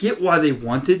 again, I get why they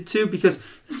wanted to, because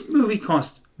this movie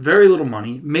cost very little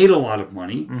money, made a lot of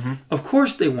money. Mm-hmm. Of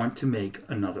course they want to make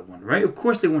another one, right? Of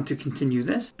course they want to continue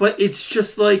this. But it's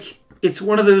just like, it's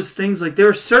one of those things, like, there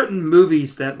are certain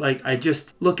movies that, like, I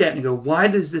just look at and go, why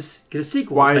does this get a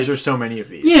sequel? Why like, is there so many of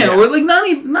these? Yeah, or like not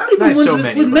even ones so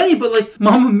with many, but like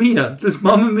Mamma Mia. Does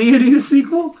Mamma Mia need a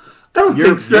sequel? I don't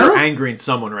think so. You're angering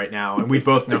someone right now, and we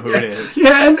both know who it is.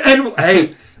 Yeah, and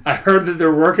hey, I heard that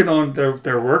they're working on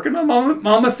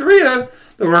Mama 3.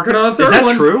 They're working on a third one. Is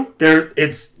that true?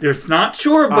 It's not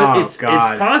sure, but it's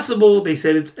possible. They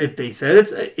said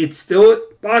it's still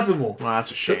possible. Well,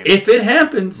 that's a shame. So if it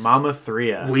happens, Mama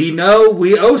 3. We know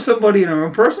we owe somebody in our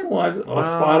own personal lives a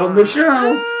spot on the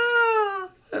show.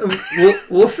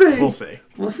 We'll see.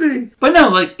 We'll see. But no,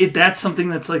 like, that's something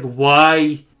that's like,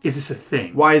 why is this a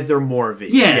thing? Why is there more of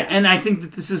these? Yeah, and I think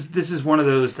that this is one of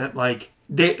those that like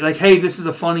they like, hey, this is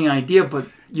a funny idea, but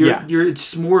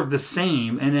it's more of the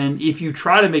same. And then if you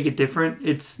try to make it different,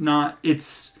 it's not.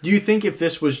 It's. Do you think if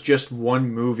this was just one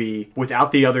movie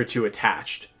without the other two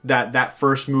attached, that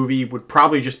first movie would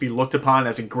probably just be looked upon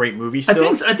as a great movie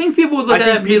still? I think people would look at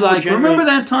it and be like, remember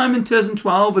that time in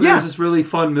 2012 where there was this really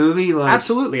fun movie? Like,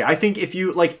 absolutely. I think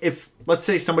if let's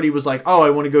say somebody was like, oh, I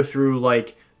want to go through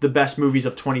like the best movies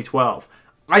of 2012.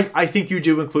 I think you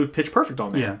do include Pitch Perfect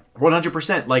on there. Yeah.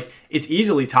 100%. Like, it's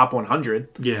easily top 100.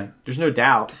 Yeah. There's no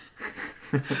doubt.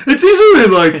 It's easily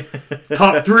like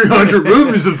top 300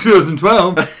 movies of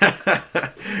 2012.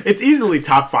 It's easily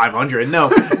top 500. No,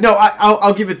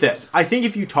 I'll give it this. I think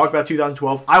if you talk about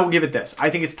 2012, I will give it this. I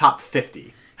think it's top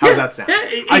 50. How does that sound?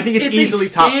 I think it's easily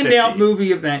top 50. Standout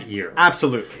movie of that year.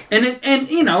 Absolutely.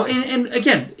 And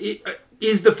again,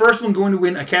 is the first one going to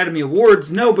win Academy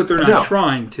Awards? No, but they're not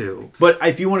trying to. But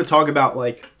if you want to talk about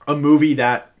like a movie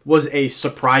that was a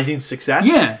surprising success,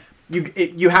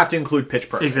 you have to include Pitch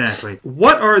Perfect. Exactly.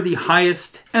 What are the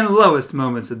highest and lowest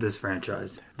moments of this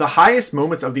franchise? The highest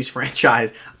moments of these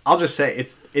franchise, I'll just say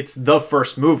it's the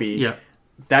first movie. Yeah.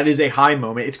 That is a high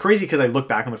moment. It's crazy because I look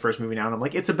back on the first movie now and I'm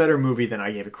like, it's a better movie than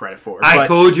I gave it credit for. I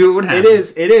told you it would happen.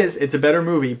 It is. It's a better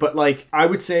movie. But like, I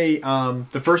would say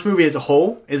the first movie as a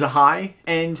whole is a high.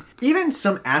 And even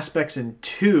some aspects in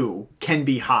 2 can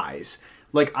be highs.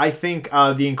 Like, I think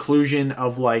the inclusion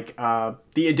of like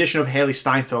the addition of Haley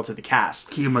Steinfeld to the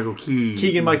cast. Keegan-Michael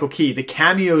Key. The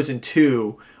cameos in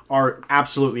 2 are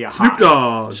absolutely a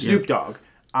high. Snoop Dogg.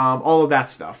 All of that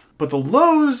stuff. But the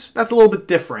lows, that's a little bit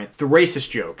different. The racist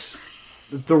jokes.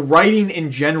 The writing in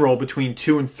general between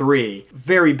 2 and 3,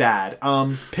 very bad.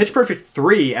 Pitch Perfect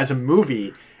 3 as a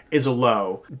movie is a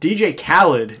low. DJ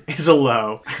Khaled is a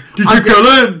low. DJ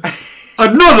Khaled!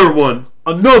 Another one!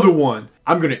 Another one!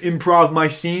 I'm going to improv my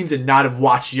scenes and not have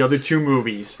watched the other 2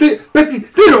 movies. Becky,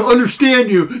 they don't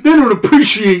understand you. They don't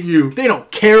appreciate you. They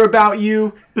don't care about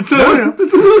you. That's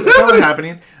what's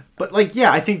happening. But like,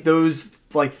 yeah, I think those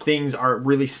like things are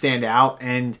really stand out,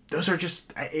 and those are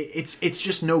just it's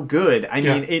just no good. I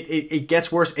mean, it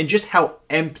gets worse, and just how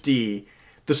empty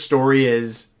the story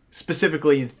is,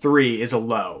 specifically in 3, is a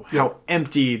low. How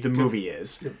empty the movie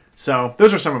is. So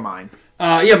those are some of mine.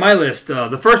 My list.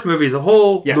 The first movie as a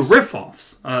whole, the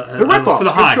riff-offs. The riff-offs for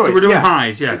the highs. choice. So we're doing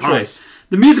highs. Yeah, good highs. choice.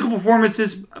 The musical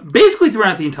performances, basically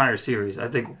throughout the entire series, I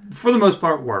think, for the most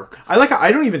part, work. I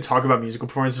don't even talk about musical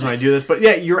performances when I do this, but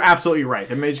yeah, you're absolutely right.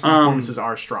 The musical performances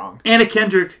are strong. Anna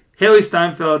Kendrick, Haley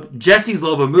Steinfeld, Jesse's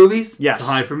love of movies. Yes. It's a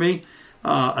high for me.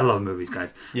 I love movies,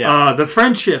 guys. Yeah. The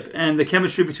friendship and the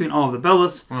chemistry between all of the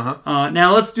Bellas. Uh-huh.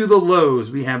 Now let's do the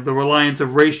lows. We have the reliance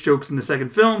of race jokes in the second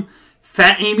film.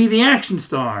 Fat Amy, the action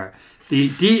star.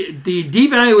 the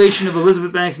devaluation of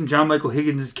Elizabeth Banks and John Michael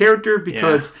Higgins' character,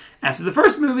 because after the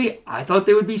first movie, I thought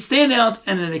they would be standouts,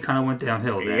 and then they kind of went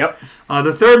downhill there. Yep.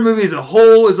 The third movie as a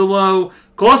whole is a low.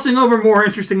 Glossing over more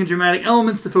interesting and dramatic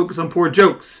elements to focus on poor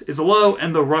jokes is a low,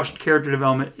 and the rushed character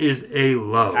development is a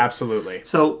low. Absolutely.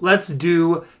 So let's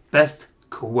do best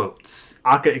quotes.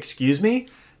 Aka, excuse me?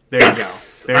 There you go.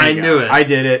 There you go. Knew it. I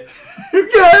did it.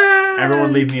 Yay!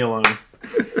 Everyone leave me alone.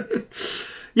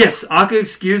 Yes, Aka,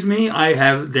 excuse me, I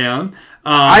have down.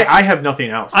 I have nothing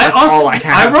else. That's all I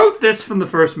have. I wrote this from the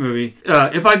first movie.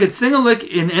 If I could sing a lick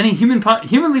in any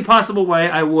humanly possible way,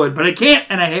 I would, but I can't,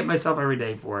 and I hate myself every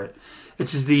day for it.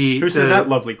 It's just Who said that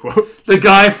lovely quote? The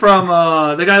guy from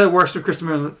the guy that works for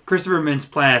Christopher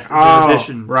Mintz-Plasse.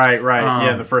 Oh, right.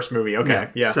 Yeah, the first movie. Okay,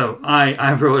 yeah. So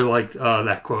I really liked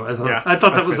that quote. I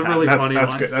thought that was a really funny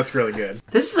that's line. Good. That's really good.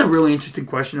 This is a really interesting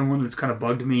question, and one that's kind of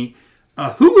bugged me.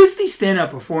 Who is the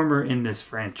standout performer in this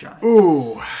franchise?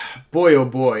 Ooh, boy, oh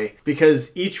boy.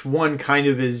 Because each one kind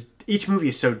of is... Each movie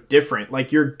is so different.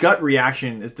 Like, your gut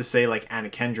reaction is to say, like, Anna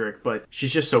Kendrick, but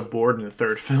she's just so bored in the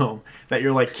third film that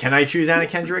you're like, can I choose Anna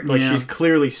Kendrick? Like, she's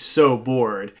clearly so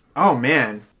bored. Oh,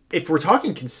 man. If we're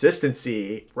talking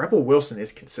consistency, Rebel Wilson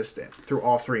is consistent through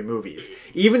all three movies.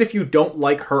 Even if you don't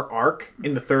like her arc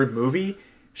in the third movie,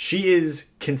 she is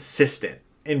consistent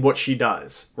in what she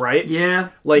does, right? Yeah.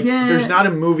 Like, there's not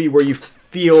a movie where you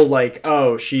feel like,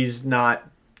 oh, she's not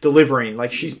delivering.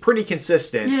 Like, she's pretty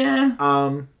consistent.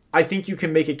 Yeah. I think you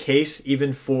can make a case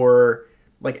even for,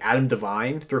 like, Adam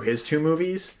Devine through his two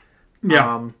movies.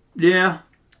 Yeah. Yeah.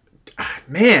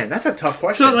 Man, that's a tough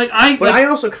question. So, I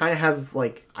also kind of have,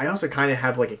 like,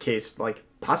 a case, like,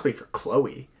 possibly for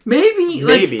Chloe. Maybe.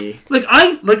 Like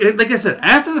I said,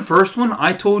 after the first one,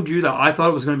 I told you that I thought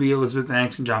it was going to be Elizabeth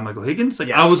Banks and John Michael Higgins. Like,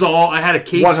 yes. I had a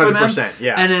case 100%, for them.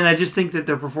 Yeah. And then I just think that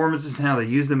their performances and how they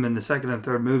use them in the second and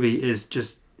third movie is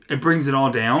just... It brings it all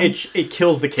down. It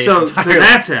kills the case entirely. So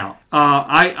that's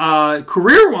out.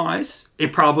 Career-wise,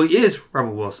 it probably is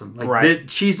Rebel Wilson. Like, right.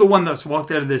 She's the one that's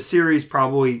walked out of this series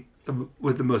probably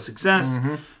with the most success.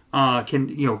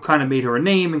 Mm-hmm. Kind of made her a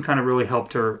name and kind of really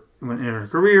helped her in her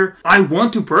career. I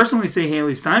want to personally say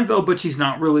Haley Steinfeld, but she's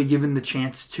not really given the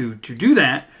chance to do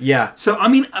that. Yeah. So, I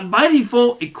mean, by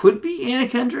default, it could be Anna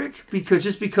Kendrick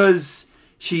because...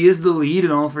 She is the lead in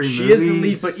all three movies. She is the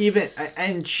lead,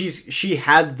 but she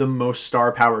had the most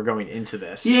star power going into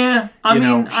this. Yeah, I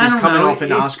mean, she's coming off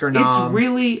an Oscar nom. It's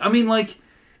really, I mean, like,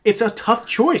 it's a tough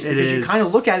choice because you kind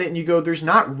of look at it and you go, "There's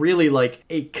not really like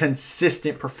a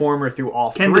consistent performer through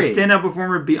all three." Can the standout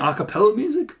performer be a cappella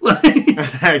music?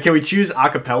 Can we choose a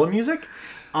cappella music?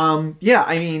 Yeah,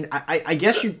 I mean, I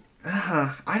guess you.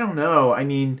 I don't know. I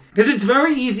mean, because it's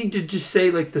very easy to just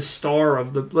say like the star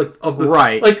of the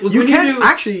right. Like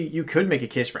you could make a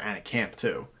case for Anna Camp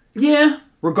too. Yeah.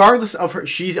 Regardless of her,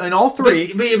 she's in all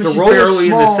three. But the role is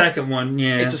small. In the second one.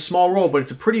 Yeah, it's a small role, but it's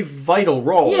a pretty vital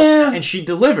role. Yeah, and she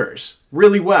delivers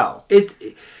really well.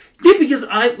 Because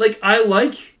I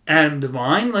like Adam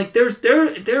Devine. Like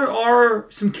there are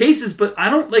some cases, but I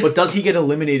don't like. But does he get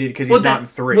eliminated because he's not in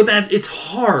three? Well, it's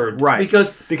hard, right?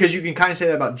 Because you can kind of say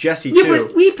that about Jesse too. Yeah,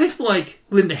 but we picked like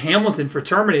Linda Hamilton for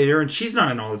Terminator, and she's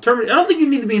not in all the Terminator. I don't think you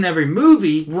need to be in every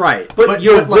movie, right? But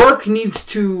your work needs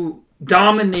to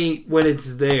dominate when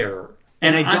it's there.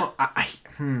 And I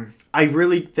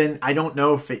don't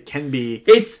know if it can be.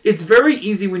 It's very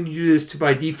easy when you do this to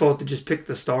by default to just pick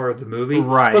the star of the movie,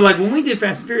 right? But like when we did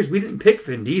Fast and Furious, we didn't pick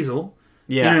Vin Diesel.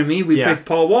 Yeah, you know what I mean. We picked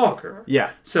Paul Walker. Yeah.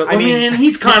 So I mean, and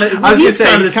he's kind of. He's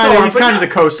kind of the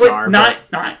co-star, but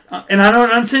not. And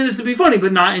I'm saying this to be funny,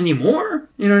 but not anymore.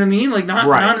 You know what I mean? Like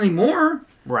not anymore.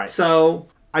 Right. So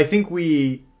I think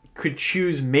we could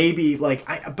choose maybe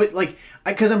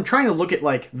because I'm trying to look at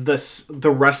like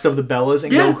the rest of the Bellas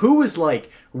and go, who is like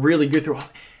really good through.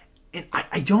 And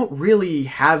I don't really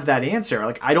have that answer.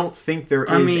 Like, I don't think there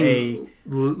is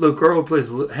the girl who plays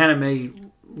Hannah Mae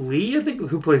Lee, I think,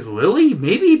 who plays Lily,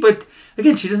 maybe, but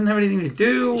again, she doesn't have anything to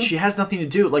do. She has nothing to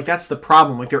do. Like, that's the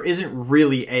problem. Like, there isn't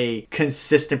really a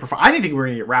consistent performance. I didn't think we were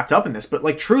going to get wrapped up in this, but,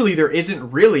 like, truly, there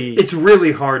isn't really... It's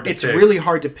really hard to pick. It's really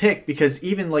hard to pick because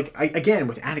even, like, again,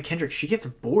 with Anna Kendrick, she gets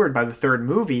bored by the third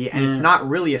movie, and it's not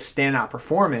really a standout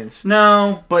performance.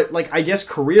 No. But, like, I guess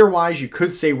career-wise, you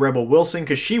could say Rebel Wilson,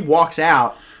 because she walks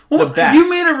out... Well, the best. You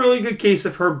made a really good case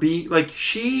of her being like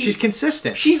she's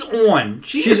consistent. She's on.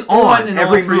 She's on in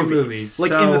every all three movies.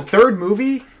 Like in the third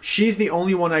movie, she's the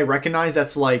only one I recognize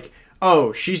that's like,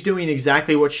 oh, she's doing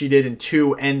exactly what she did in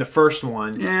 2 and the first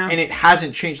one, and it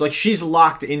hasn't changed. Like, she's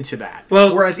locked into that.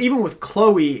 Well, whereas even with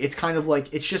Chloe, it's kind of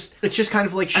like it's just kind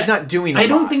of like she's not doing. I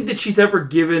don't think that she's ever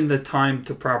given the time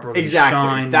to properly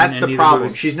shine. That's the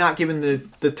problem. She's not given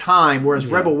the time. Whereas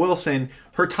Rebel Wilson,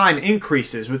 her time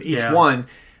increases with each one,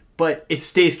 but it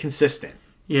stays consistent.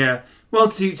 Yeah. Well,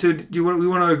 so we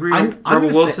want to agree on Rebel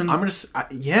Wilson?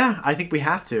 I think we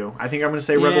have to. I think I'm going to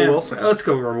say Rebel Wilson. Let's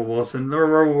go Rebel Wilson.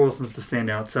 Rebel Wilson's the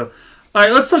standout. So, all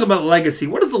right, let's talk about legacy.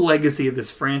 What is the legacy of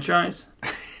this franchise?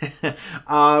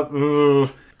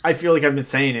 I feel like I've been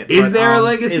saying it. Is there a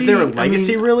legacy? Is there a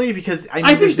legacy, really? Because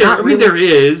I think there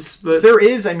is. But there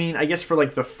is. I mean, I guess for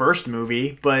like the first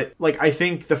movie, but like I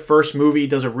think the first movie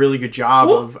does a really good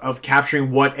job of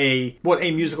capturing what a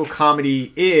musical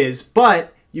comedy is,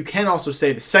 but. You can also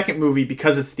say the second movie,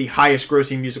 because it's the highest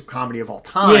grossing musical comedy of all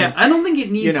time. Yeah, I don't think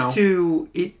it needs to...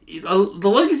 the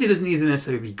legacy doesn't need to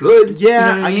necessarily be good. Yeah,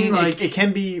 I mean, like, it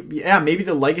can be... Yeah, maybe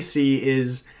the legacy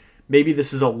is... Maybe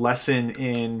this is a lesson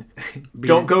in...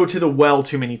 don't go to the well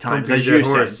too many times, as you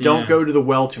said. Don't go to the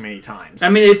well too many times. I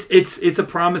mean, it's a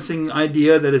promising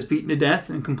idea that is beaten to death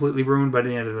and completely ruined by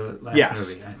the end of the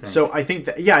last movie, I think. So I think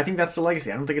I think that's the legacy.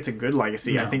 I don't think it's a good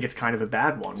legacy. No. I think it's kind of a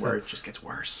bad one where it just gets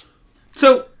worse.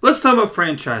 So, let's talk about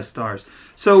franchise stars.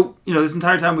 So, this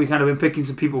entire time we've kind of been picking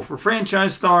some people for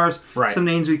franchise stars. Right. Some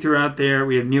names we threw out there.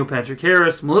 We have Neil Patrick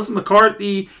Harris, Melissa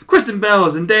McCarthy, Kristen Bell,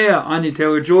 Zendaya, Anya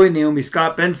Taylor-Joy, Naomi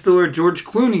Scott, Ben Stiller, George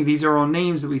Clooney. These are all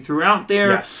names that we threw out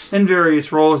there in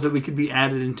various roles that we could be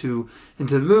added into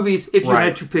the movies. If you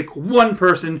had to pick one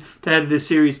person to add to this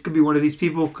series, could be one of these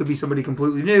people, could be somebody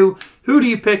completely new. Who do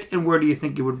you pick, and where do you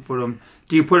think you would put them?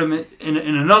 Do you put them in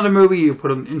another movie? Do you put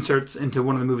them inserts into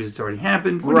one of the movies that's already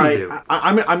happened? What do you do?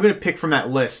 I'm going to pick from that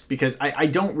list because I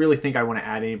don't really think I want to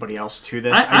add anybody else to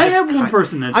this. I have one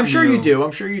person that's I'm sure you do.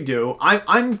 I'm sure you do.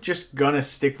 I'm just going to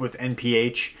stick with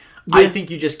NPH. Yeah. I think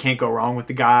you just can't go wrong with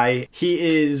the guy.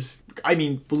 He is, I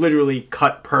mean, literally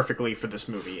cut perfectly for this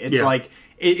movie. It's like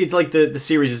it's like the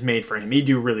series is made for him. He'd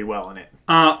do really well in it.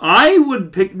 I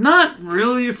would pick, not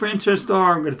really a franchise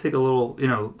star. I'm going to take a little,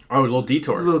 a little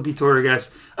detour. A little detour, I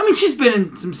guess. I mean, she's been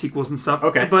in some sequels and stuff.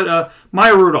 Okay. But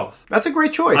Maya Rudolph. That's a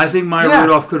great choice. I think Maya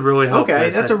Rudolph could really help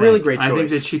this, that's a really great choice. I think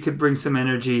that she could bring some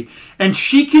energy. And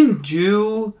she can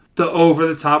do the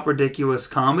over-the-top ridiculous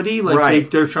comedy like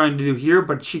they're trying to do here,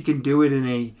 but she can do it in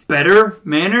a better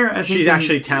manner. I think she's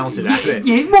actually talented at it.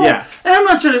 And I'm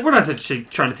not trying to, we're not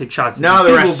trying to take shots at no,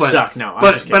 the rest suck. No,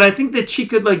 but I think that she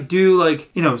could do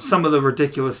some of the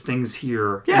ridiculous things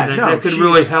here. Yeah, that could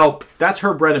really help. That's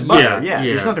her bread and butter. Yeah,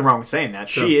 there's nothing wrong with saying that.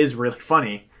 She is really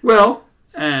funny. Well,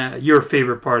 your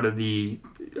favorite part of the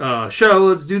show.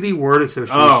 Let's do the word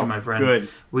association, my friend. Good.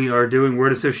 We are doing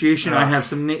word association. I have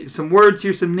some words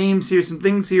here, some names here, some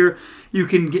things here. You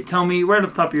can tell me right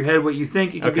off the top of your head what you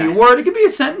think. It could be a word. It could be a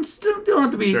sentence. Don't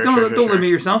have to be. Don't limit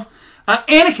yourself.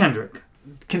 Anna Kendrick.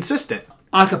 Consistent.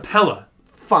 Acapella.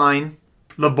 Fine.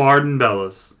 The Bard and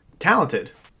Bellas.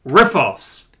 Talented.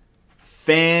 Riff-offs.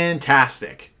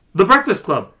 Fantastic. The Breakfast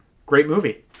Club. Great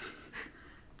movie.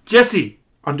 Jesse.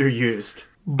 Underused.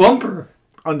 Bumper.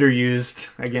 Underused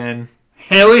again.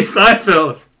 Haley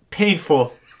Steinfeld.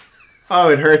 Painful. Oh,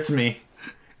 it hurts me.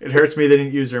 It hurts me they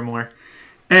didn't use her more.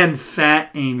 And Fat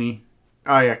Amy.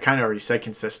 Oh yeah, kind of already said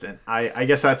consistent. I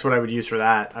guess that's what I would use for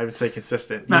that. I would say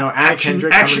consistent. Anna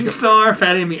Kendrick. Action star.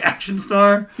 Fat Amy. Action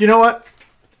star. You know what?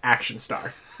 Action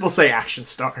star. We'll say action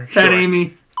star. Fat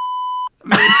Amy.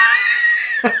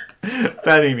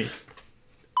 Fat Amy.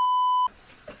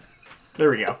 There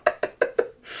we go.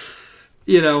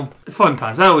 Fun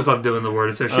times. I always love doing the word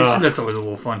association. That's always a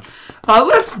little fun.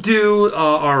 Let's do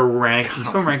our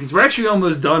rankings. Film rankings. We're actually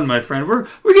almost done, my friend. We're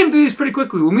getting through these pretty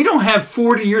quickly. When we don't have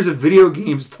 40 years of video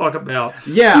games to talk about.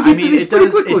 Yeah, I mean, it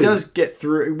does get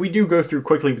through. We do go through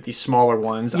quickly with these smaller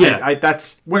ones. Yeah.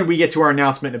 That's when we get to our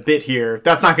announcement in a bit here.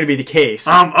 That's not going to be the case.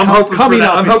 I'm hoping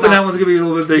that one's going to be a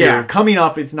little bit bigger. Yeah, coming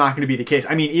up, it's not going to be the case.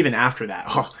 I mean, even after that.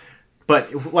 But,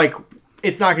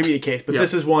 it's not going to be the case. But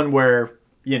this is one where,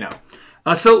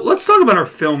 So let's talk about our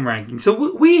film rankings.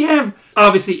 So we have,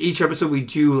 obviously, each episode we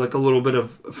do a little bit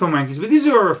of film rankings, but these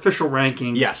are our official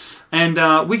rankings. Yes. And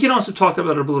we can also talk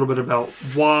about a little bit about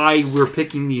why we're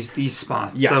picking these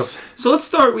spots. Yes. So let's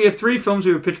start. We have 3 films.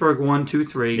 We have Pittsburgh 1, 2,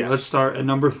 3. Yes. Let's start at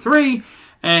number 3.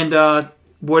 And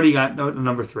what do you got at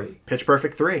number 3? Pitch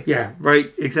Perfect 3. Yeah,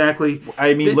 right. Exactly.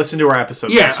 I mean, listen to our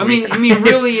episode. Yeah, I mean,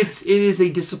 really, it is a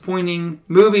disappointing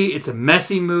movie. It's a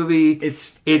messy movie.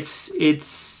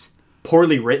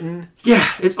 poorly written. Yeah,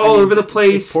 it's all over the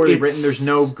place. It's poorly written. There's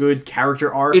no good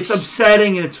character arcs. It's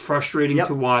upsetting and it's frustrating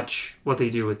to watch what they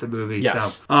do with the movie.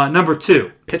 Yes. So, number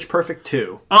 2. Pitch Perfect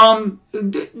 2.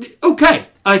 Okay.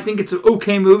 I think it's an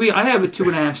okay movie. I have it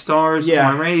 2.5 stars.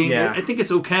 Yeah. My rating. Yeah. I think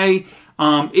it's okay.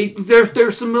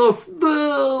 There's some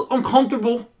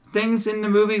uncomfortable things in the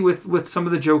movie with some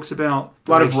of the jokes about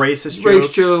a lot of racist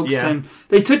jokes, yeah. and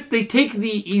they take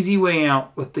the easy way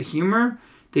out with the humor.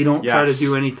 They don't try to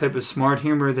do any type of smart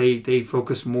humor. They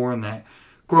focus more on that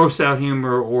gross out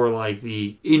humor or like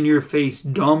the in your face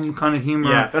dumb kind of humor.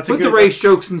 Yeah, that's with the race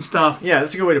jokes and stuff. Yeah,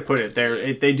 that's a good way to put it.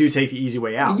 They do take the easy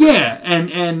way out. Yeah,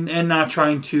 and not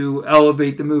trying to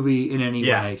elevate the movie in any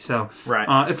way. So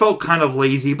it felt kind of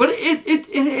lazy, but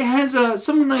it has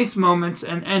some nice moments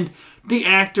and the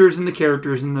actors and the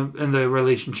characters and the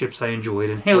relationships I enjoyed.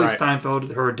 And Haley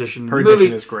Steinfeld, her audition in the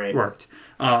movie is great. Worked.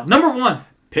 Number 1.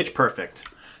 Pitch Perfect.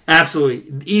 Absolutely.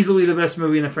 Easily the best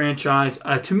movie in the franchise.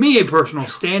 To me, a personal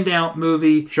standout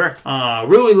movie. Sure.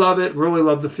 Really love it. Really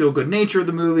love the feel-good nature of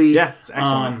the movie. Yeah, it's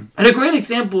excellent. And a great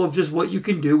example of just what you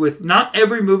can do with... Not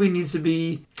every movie needs to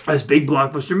be a big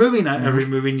blockbuster movie. Not every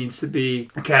movie needs to be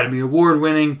Academy Award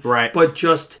winning. Right. But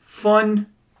just fun,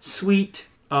 sweet,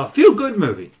 feel-good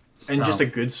movie. And just a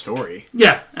good story.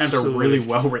 Yeah, absolutely. Just a really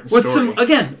well-written story.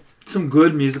 With some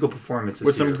good musical performances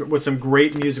with some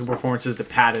great musical performances to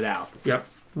pad it out. Yep.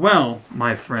 Well,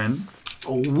 my friend,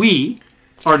 we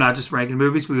are not just ranking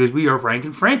movies because we are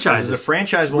ranking franchises. This is a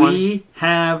franchise one. We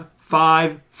have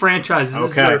 5 franchises.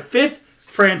 This is our 5th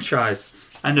franchise.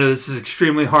 I know this is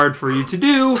extremely hard for you to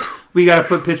do. We got to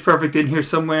put Pitch Perfect in here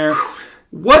somewhere. So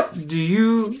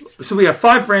we have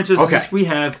 5 franchises. Okay. We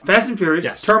have Fast and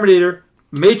Furious, Terminator,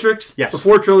 Matrix,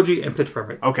 Before Trilogy, and Pitch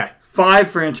Perfect. Okay. 5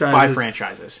 franchises. 5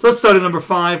 franchises. So let's start at number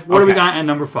 5. What do we got at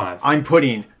number 5? I'm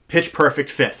putting Pitch Perfect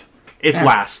 5th. It's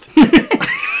last.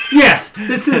 Yeah,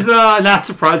 this is not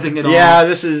surprising at all. Yeah,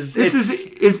 it is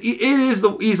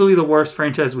easily the worst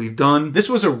franchise we've done. This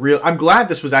was I'm glad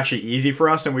this was actually easy for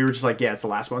us, and we were just like, yeah, it's the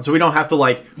last one, so we don't have to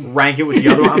like rank it with the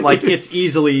other one. I'm like, it's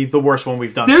easily the worst one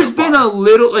we've done. There's been a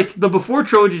little like the Before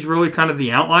Trilogy is really kind of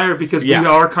the outlier because we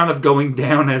are kind of going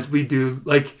down as we do.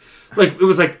 Like it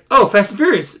was like, oh, Fast and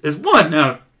Furious is 1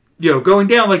 now, going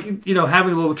down like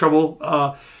having a little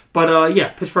trouble. But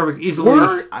Pitch Perfect easily.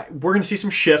 We're going to see some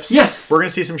shifts. Yes. We're going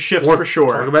to see some shifts for sure.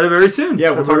 Talk about it very soon.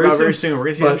 Yeah, we'll talk about it very soon. We're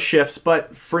going to see some shifts.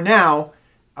 But for now,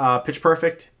 Pitch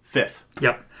Perfect, 5th.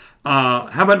 Yep. How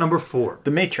about number 4?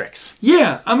 The Matrix.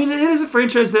 Yeah. I mean, it is a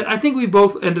franchise that I think we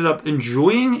both ended up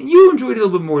enjoying. You enjoyed it a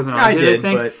little bit more than I did,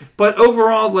 I think. But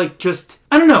overall, I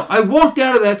don't know. I walked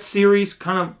out of that series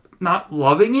kind of not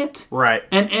loving it. Right.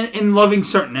 And loving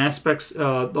certain aspects.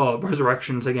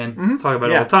 Resurrections, again. Talk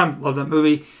about it all the time. Love that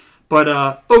movie. But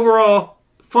overall,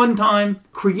 fun time,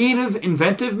 creative,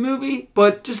 inventive movie,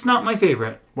 but just not my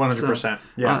favorite. 100%.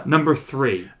 Yeah. Number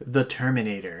 3. The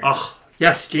Terminator. Oh,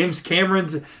 yes. James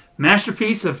Cameron's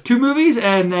masterpiece of 2 movies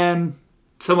and then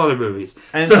some other movies.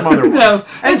 And some other ones.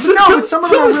 But some of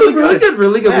them are really good.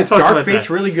 Really good. Yeah, We talked Dark about Fate's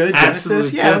that. really good.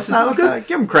 Absolutely. Genesis. Yeah, let's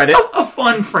give them credit. A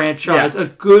fun franchise, a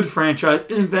good franchise,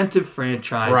 an inventive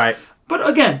franchise. Right. But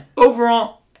again,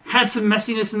 overall, had some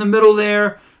messiness in the middle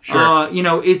there. Sure.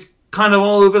 It's kind of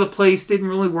all over the place. Didn't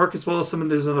really work as well as some of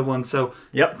those other ones. So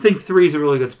I think 3 is a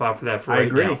really good spot for that for right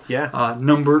now. I agree, yeah.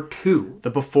 Number 2. The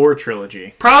Before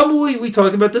Trilogy. Probably, we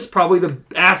talked about this, probably the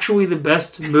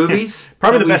best movies.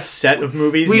 Probably the best set of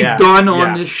movies we've done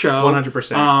on this show.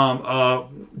 100%.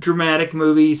 Dramatic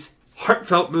movies,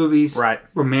 heartfelt movies,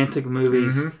 romantic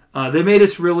movies. They made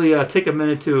us really take a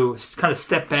minute to kind of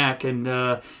step back and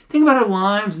think about our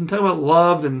lives and talk about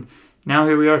love. And now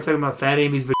here we are talking about Fat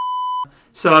Amy's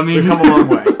So, I mean... We've come a long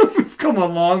way. We've come a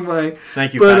long way.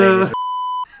 Thank you, Fat Amy's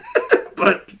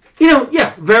But,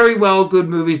 very well, good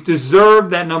movies. Deserve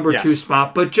that number 2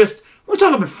 spot. But just, we're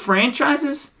talking about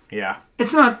franchises. Yeah.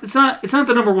 It's not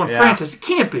the number 1 franchise. It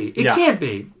can't be. It can't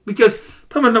be. Because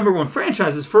talking about number 1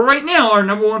 franchises, for right now, our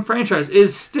number 1 franchise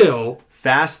is still...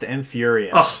 Fast and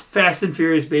Furious. Oh, Fast and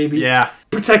Furious, baby. Yeah.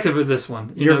 Protective of this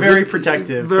one. You're very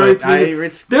protective.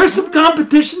 There's some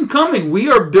competition coming. We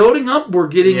are building up. We're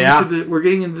getting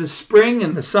into the spring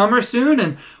and the summer soon,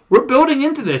 and we're building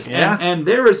into this. Yeah. And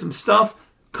there is some stuff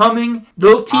coming.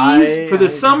 They'll tease for the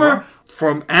summer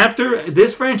from after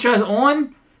this franchise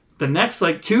on. the next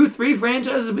like 2-3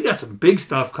 franchises, we got some big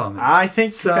stuff coming. I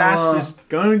think Fast is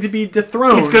going to be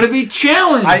dethroned. It's going to be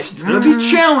challenged. It's going to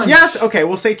be challenged. Yes, okay,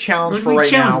 we'll say challenge for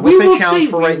right now. We'll say challenge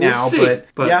for right now,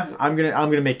 but yeah, I'm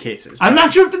gonna make cases. I'm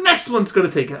not sure if the next one's going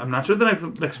to take it. I'm not sure the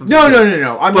next one's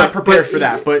No. I'm not prepared for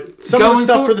that. But some of the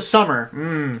stuff for the summer.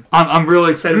 I'm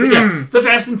really excited. But yeah, the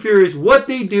Fast and Furious, what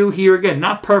they do here, again,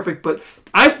 not perfect, but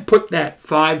I put that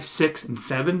 5, 6, and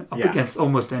 7 up against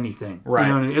almost anything. Right.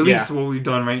 You know, at least what we've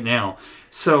done right now.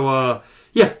 So,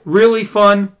 yeah, really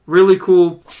fun, really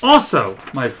cool. Also,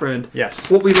 my friend,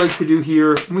 what we like to do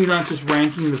here, we're not just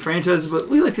ranking the franchises, but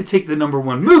we like to take the number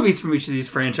 1 movies from each of these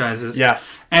franchises.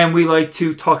 Yes. And we like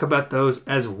to talk about those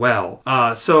as well.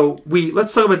 So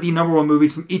let's talk about the number 1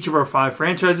 movies from each of our 5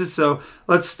 franchises. So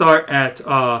let's start at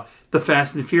the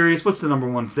Fast and Furious. What's the number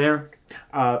 1 there?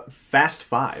 Fast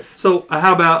 5. So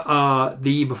how about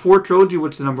the Before trilogy?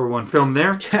 What's the number 1 film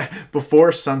there?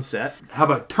 Before Sunset. How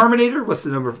about Terminator? What's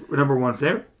the number 1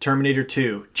 there? Terminator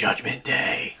 2, Judgment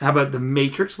Day. How about The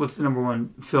Matrix? What's the number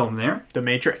 1 film there? The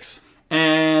Matrix.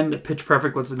 And Pitch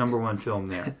Perfect. What's the number 1 film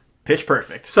there? Pitch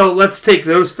Perfect. So let's take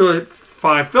those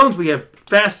 5 films. We have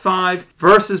Fast 5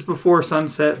 versus Before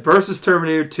Sunset versus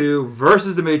Terminator 2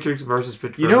 versus The Matrix versus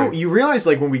Pitch Perfect. You know, you realize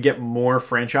like when we get more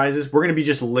franchises, we're going to be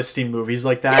just listing movies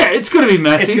like that. Yeah, it's going to be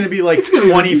messy. It's going to be like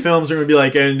 20 films are going to be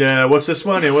like, and what's this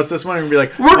one? And what's this one? And we'll be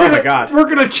like, my God. We're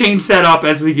going to change that up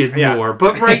as we get more.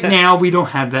 But right now, we don't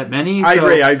have that many. I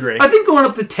agree. I think going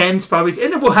up to 10 is probably...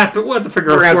 And then we'll have to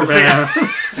figure out a format out.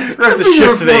 We're going to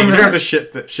shift things. We're going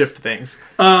to shift things.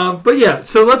 But yeah,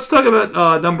 so let's talk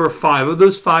about number 5. Of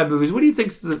those 5 movies, what do you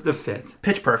think's the 5th?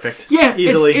 Pitch Perfect. Yeah,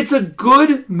 easily. It's a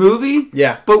good movie.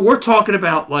 Yeah. But we're talking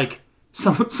about like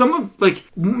some of like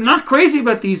not crazy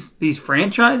about these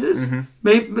franchises.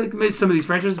 Maybe some of these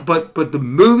franchises, but the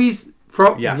movies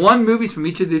movies from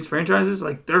each of these franchises,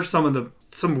 like there's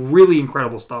some really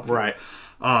incredible stuff. Right.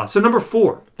 So number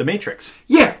 4. The Matrix.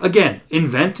 Yeah, again,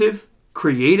 inventive,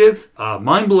 creative,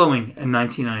 mind-blowing in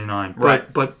 1999.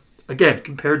 Right. But again,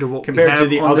 compared to what we have to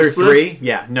the on other this 3,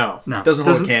 list, no. Doesn't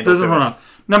hold a candle. Doesn't hold up.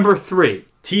 Number 3.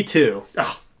 T2.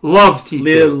 Oh, love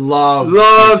T2. Love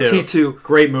T2.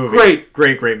 Great movie.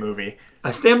 Great movie.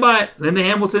 I stand by it. Linda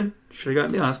Hamilton should have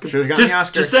gotten the Oscar.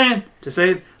 Just saying. If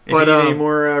you need any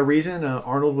more reason,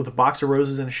 Arnold with a box of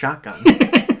roses and a shotgun.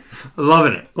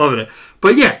 Loving it.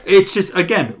 But yeah, it's just,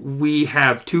 again, we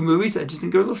have 2 movies that just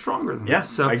think are a little stronger than this.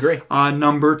 So, I agree.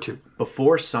 Number 2.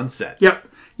 Before Sunset. Yep.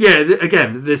 Yeah,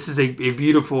 again, this is a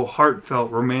beautiful,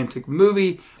 heartfelt, romantic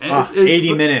movie.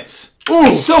 80 minutes.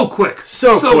 Ooh, so quick.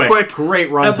 So quick. Great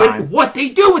runtime. But what they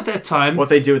do with that time.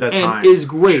 Is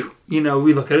great. You know,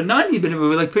 we look at a 90-minute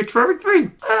movie like Pitch Perfect 3.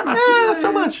 Not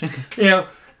so much. You know,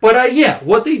 but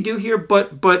what they do here,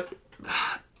 but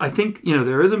I think, you know,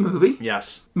 there is a movie.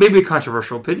 Yes. Maybe a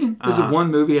controversial opinion. There's one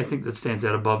movie I think that stands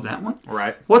out above that one.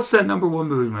 Right. What's that number 1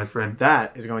 movie, my friend?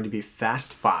 That is going to be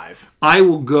Fast 5. I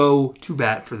will go to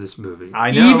bat for this movie.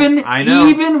 I know.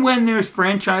 Even when there's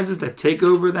franchises that take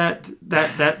over that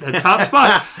top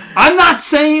spot. I'm not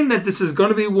saying that this is going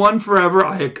to be one forever.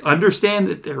 I understand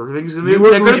that there are things going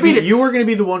to be. You are going to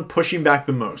be the one pushing back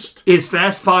the most. Is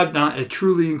Fast 5 not a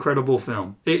truly incredible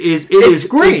film? It's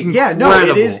great. Incredible. Yeah, no,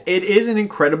 it is. It is an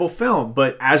incredible film.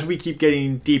 But as we keep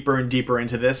getting deeper and deeper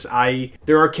into this,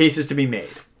 there are cases to be made.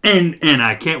 And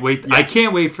I can't wait. Yes. I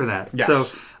can't wait for that. Yes.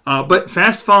 So, but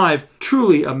Fast 5,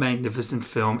 truly a magnificent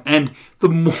film. And the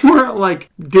more like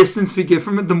distance we get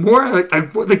from it, the more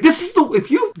like this is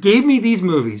if you gave me these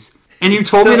movies and you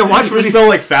told me to watch, it's still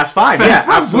like Fast 5. Fast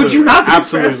 5. Absolutely. Would you not be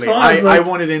absolutely. Fast 5? I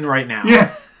want it in right now.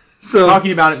 Yeah. So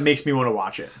talking about it makes me want to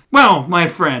watch it. Well, my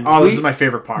friend. This is my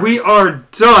favorite part. We are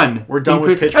done. We're done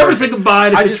with Pitch Perfect. Ever say goodbye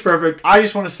to Pitch Perfect? I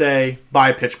just want to say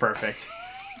bye, Pitch Perfect.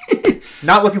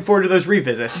 Not looking forward to those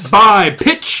revisits. Bye,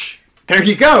 Pitch. There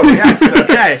you go. Yes.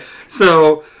 Okay.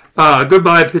 So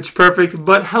goodbye, Pitch Perfect.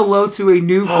 But hello to a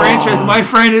new franchise, my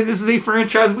friend. This is a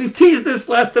franchise. We've teased this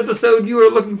last episode. You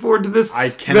are looking forward to this.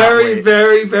 I cannot wait.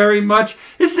 Very, very much.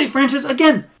 This is a franchise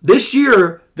again this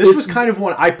year. This was kind of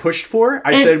one I pushed for.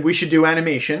 I said we should do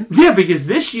animation. Yeah, because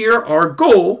this year our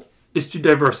goal is to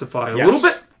diversify a little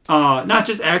bit. Not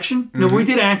just action. Mm-hmm. No, we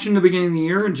did action in the beginning of the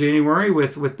year in January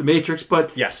with The Matrix,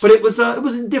 but it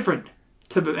was different.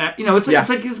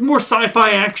 It's more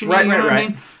sci-fi action. Right. I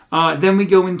mean? Then we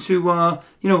go into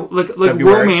like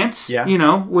romance.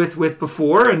 Yeah. With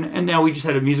Before, and now we just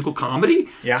had a musical comedy.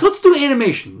 Yeah. So let's do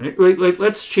animation. Like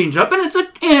let's change up, and it's an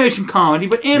animation comedy,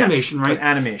 but animation, right? But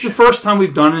animation. The first time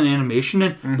we've done an animation,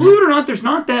 and believe it or not, there's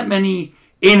not that many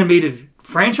animated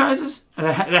franchises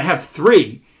that have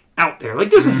 3. out there. Like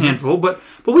there's a handful, but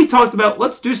we talked about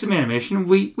let's do some animation.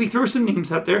 We throw some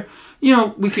names out there. You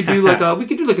know, we could do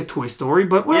like a Toy Story,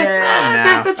 but we're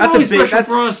that's really special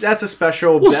for us. That's a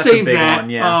special. We'll that's save a big that. One,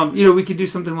 yeah. You know, we could do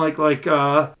something like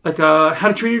How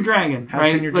to Train Your Dragon. How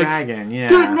to Train Your Dragon. Yeah.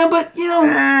 Good. No, but you know,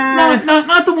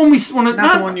 not the one we want to.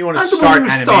 Not the one you want to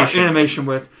start animation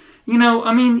with. You know,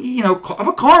 I mean, you know, how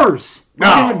about Cars?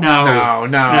 No.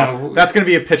 That's going to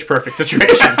be a Pitch Perfect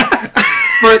situation.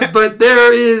 But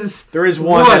there is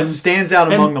one that stands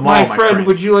out among them all, my friend.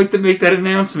 Would you like to make that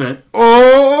announcement?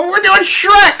 Oh, we're doing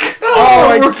Shrek!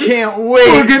 I can't wait.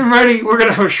 We're getting ready. We're going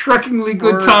to have a Shrekingly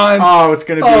good time. Oh, it's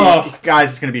going to be,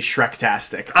 guys, it's going to be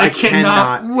Shrektastic. I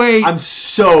cannot wait. I'm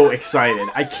so excited.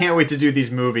 I can't wait to do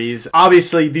these movies.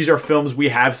 Obviously, these are films we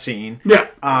have seen. Yeah.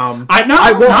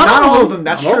 Not all of them.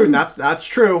 That's true. That's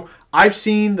true. I've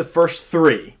seen the first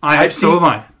 3. So have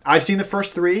I. I've seen the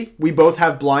first 3. We both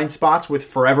have blind spots with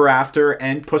Forever After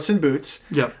and Puss in Boots.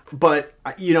 Yep. But,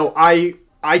 you know, I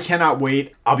cannot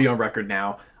wait. I'll be on record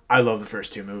now. I love the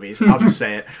first 2 movies. I'll just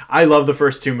say it. I love the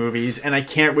first 2 movies, and I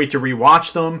can't wait to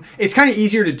rewatch them. It's kind of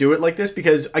easier to do it like this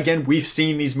because, again, we've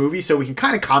seen these movies, so we can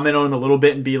kind of comment on them a little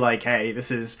bit and be like, hey, this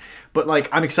is... But, like,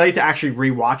 I'm excited to actually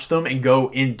rewatch them and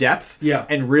go in depth. Yeah.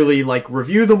 And really, like,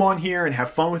 review them on here and have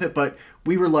fun with it. But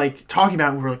we were, like, talking about it,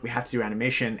 and we were like, we have to do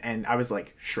animation. And I was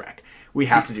like, Shrek. We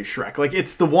have to do Shrek. Like,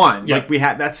 it's the one. Yep.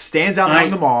 Like, that stands out among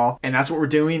them all. And that's what we're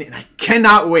doing. And I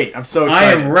cannot wait. I'm so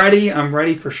excited. I am ready. I'm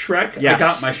ready for Shrek. Yes. I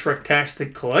got my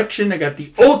Shrektastic collection. I got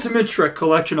the Ultimate Shrek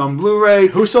collection on Blu-ray.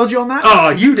 Who sold you on that? Oh,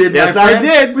 you did, yes, my friend.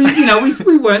 I did.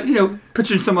 We went,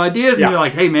 pitching some ideas, Yeah. and you're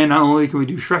like, hey, man, not only can we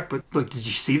do Shrek, but look, did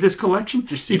you see this collection?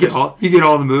 Did you see this? You get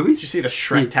all the movies. Did you see the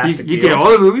Shrektastic You get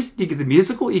all the movies. You get the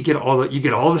musical. You get all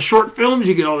the short films.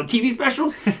 You get all the TV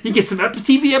specials. You get some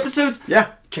TV episodes.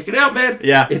 Yeah. Check it out, man.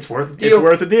 Yeah. It's worth a deal. It's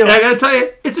worth a deal. And I gotta tell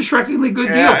you, it's a Shrekingly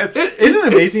good deal. Isn't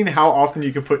it amazing how often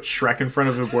you can put Shrek in front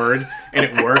of a word and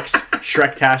it works?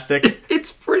 Shrektastic.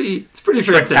 It's pretty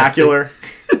fantastic. Shrektacular.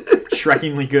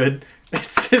 Shrekingly good.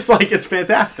 It's just like, it's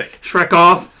fantastic. Shrek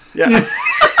off. Yeah.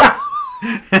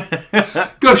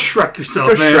 Go Shrek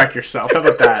yourself, man. Go Shrek yourself. How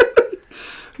about that?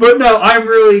 But no, I'm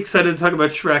really excited to talk about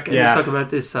Shrek and to Yeah. talk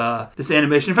about this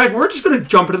animation. In fact, we're just going to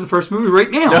jump into the first movie right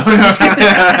now. So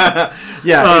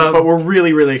Yeah, but we're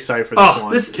really, really excited for this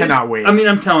one. Cannot wait. I mean,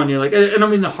 I'm telling you, like, and I don't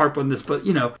mean to harp on this, but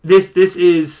this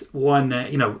is one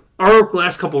that our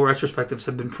last couple of retrospectives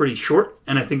have been pretty short,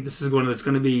 and I think this is one that's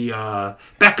going to be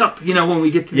back up. When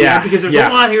we get to the end, because there's a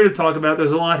lot here to talk about.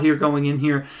 There's a lot here going in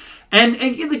here. And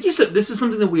like you said, this is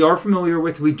something that we are familiar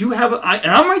with. We do have, and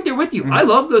I'm right there with you. I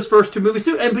love those first 2 movies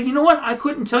too. But you know what? I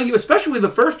couldn't tell you, especially the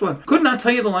first one. Could not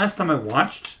tell you the last time I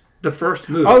watched the first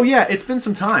movie. Oh yeah, it's been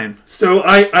some time. So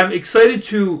I'm excited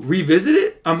to revisit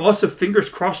it. I'm also fingers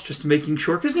crossed, just making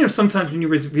sure, because sometimes when you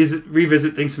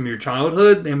revisit things from your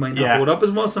childhood, they might not hold up as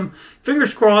well. So I'm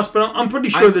fingers crossed, but I'm pretty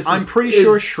sure I'm pretty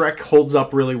sure Shrek holds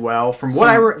up really well. From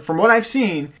what I've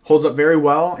seen, holds up very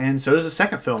well, and so does the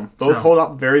second film. Both hold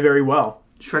up very, very well.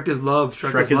 Shrek is love.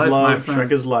 Shrek is love. my friend.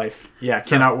 Shrek is life. Yeah,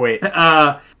 cannot wait.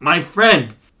 My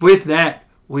friend, with that,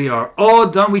 we are all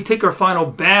done. We take our final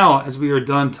bow as we are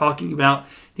done talking about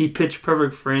the Pitch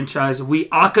Perfect franchise. We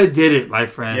did it, my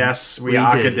friend. Yes, we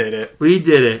did it. We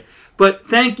did it. But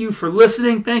thank you for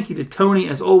listening. Thank you to Tony.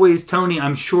 As always, Tony,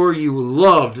 I'm sure you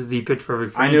loved the Pitch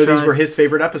Perfect franchise. I know these were his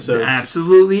favorite episodes.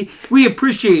 Absolutely. We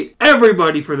appreciate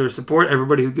everybody for their support,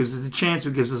 everybody who gives us a chance, who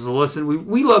gives us a listen.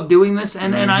 We love doing this,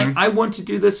 and I want to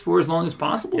do this for as long as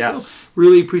possible. Yes. So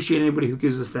really appreciate anybody who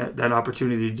gives us that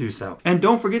opportunity to do so. And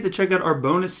don't forget to check out our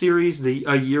bonus series, the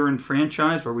A Year in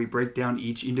Franchise, where we break down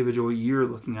each individual year,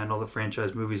 looking at all the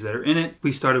franchise movies that are in it.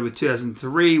 We started with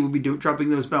 2003. We'll be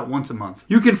dropping those about once a month.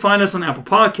 You can find us on Apple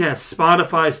Podcasts,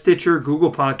 Spotify, Stitcher,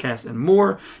 Google Podcasts, and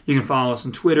more. You can follow us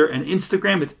on Twitter and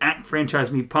Instagram. It's at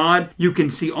FranchiseMePod. You can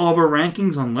see all of our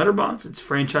rankings on Letterboxd. It's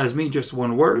FranchiseMe, just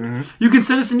one word. You can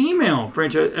send us an email,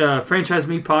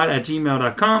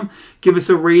 franchisemepod@gmail.com. Give us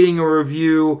a rating or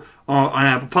review on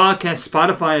Apple Podcasts,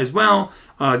 Spotify as well.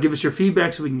 Give us your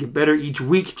feedback so we can get better each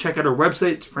week. Check out our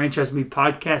website. It's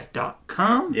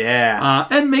franchisemepodcast.com. Yeah.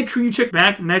 And make sure you check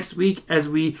back next week as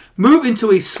we move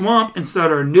into a swamp and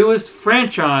start our newest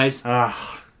franchise.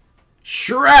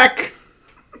 Shrek!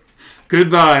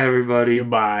 Goodbye, everybody.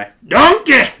 Goodbye.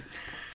 Donkey!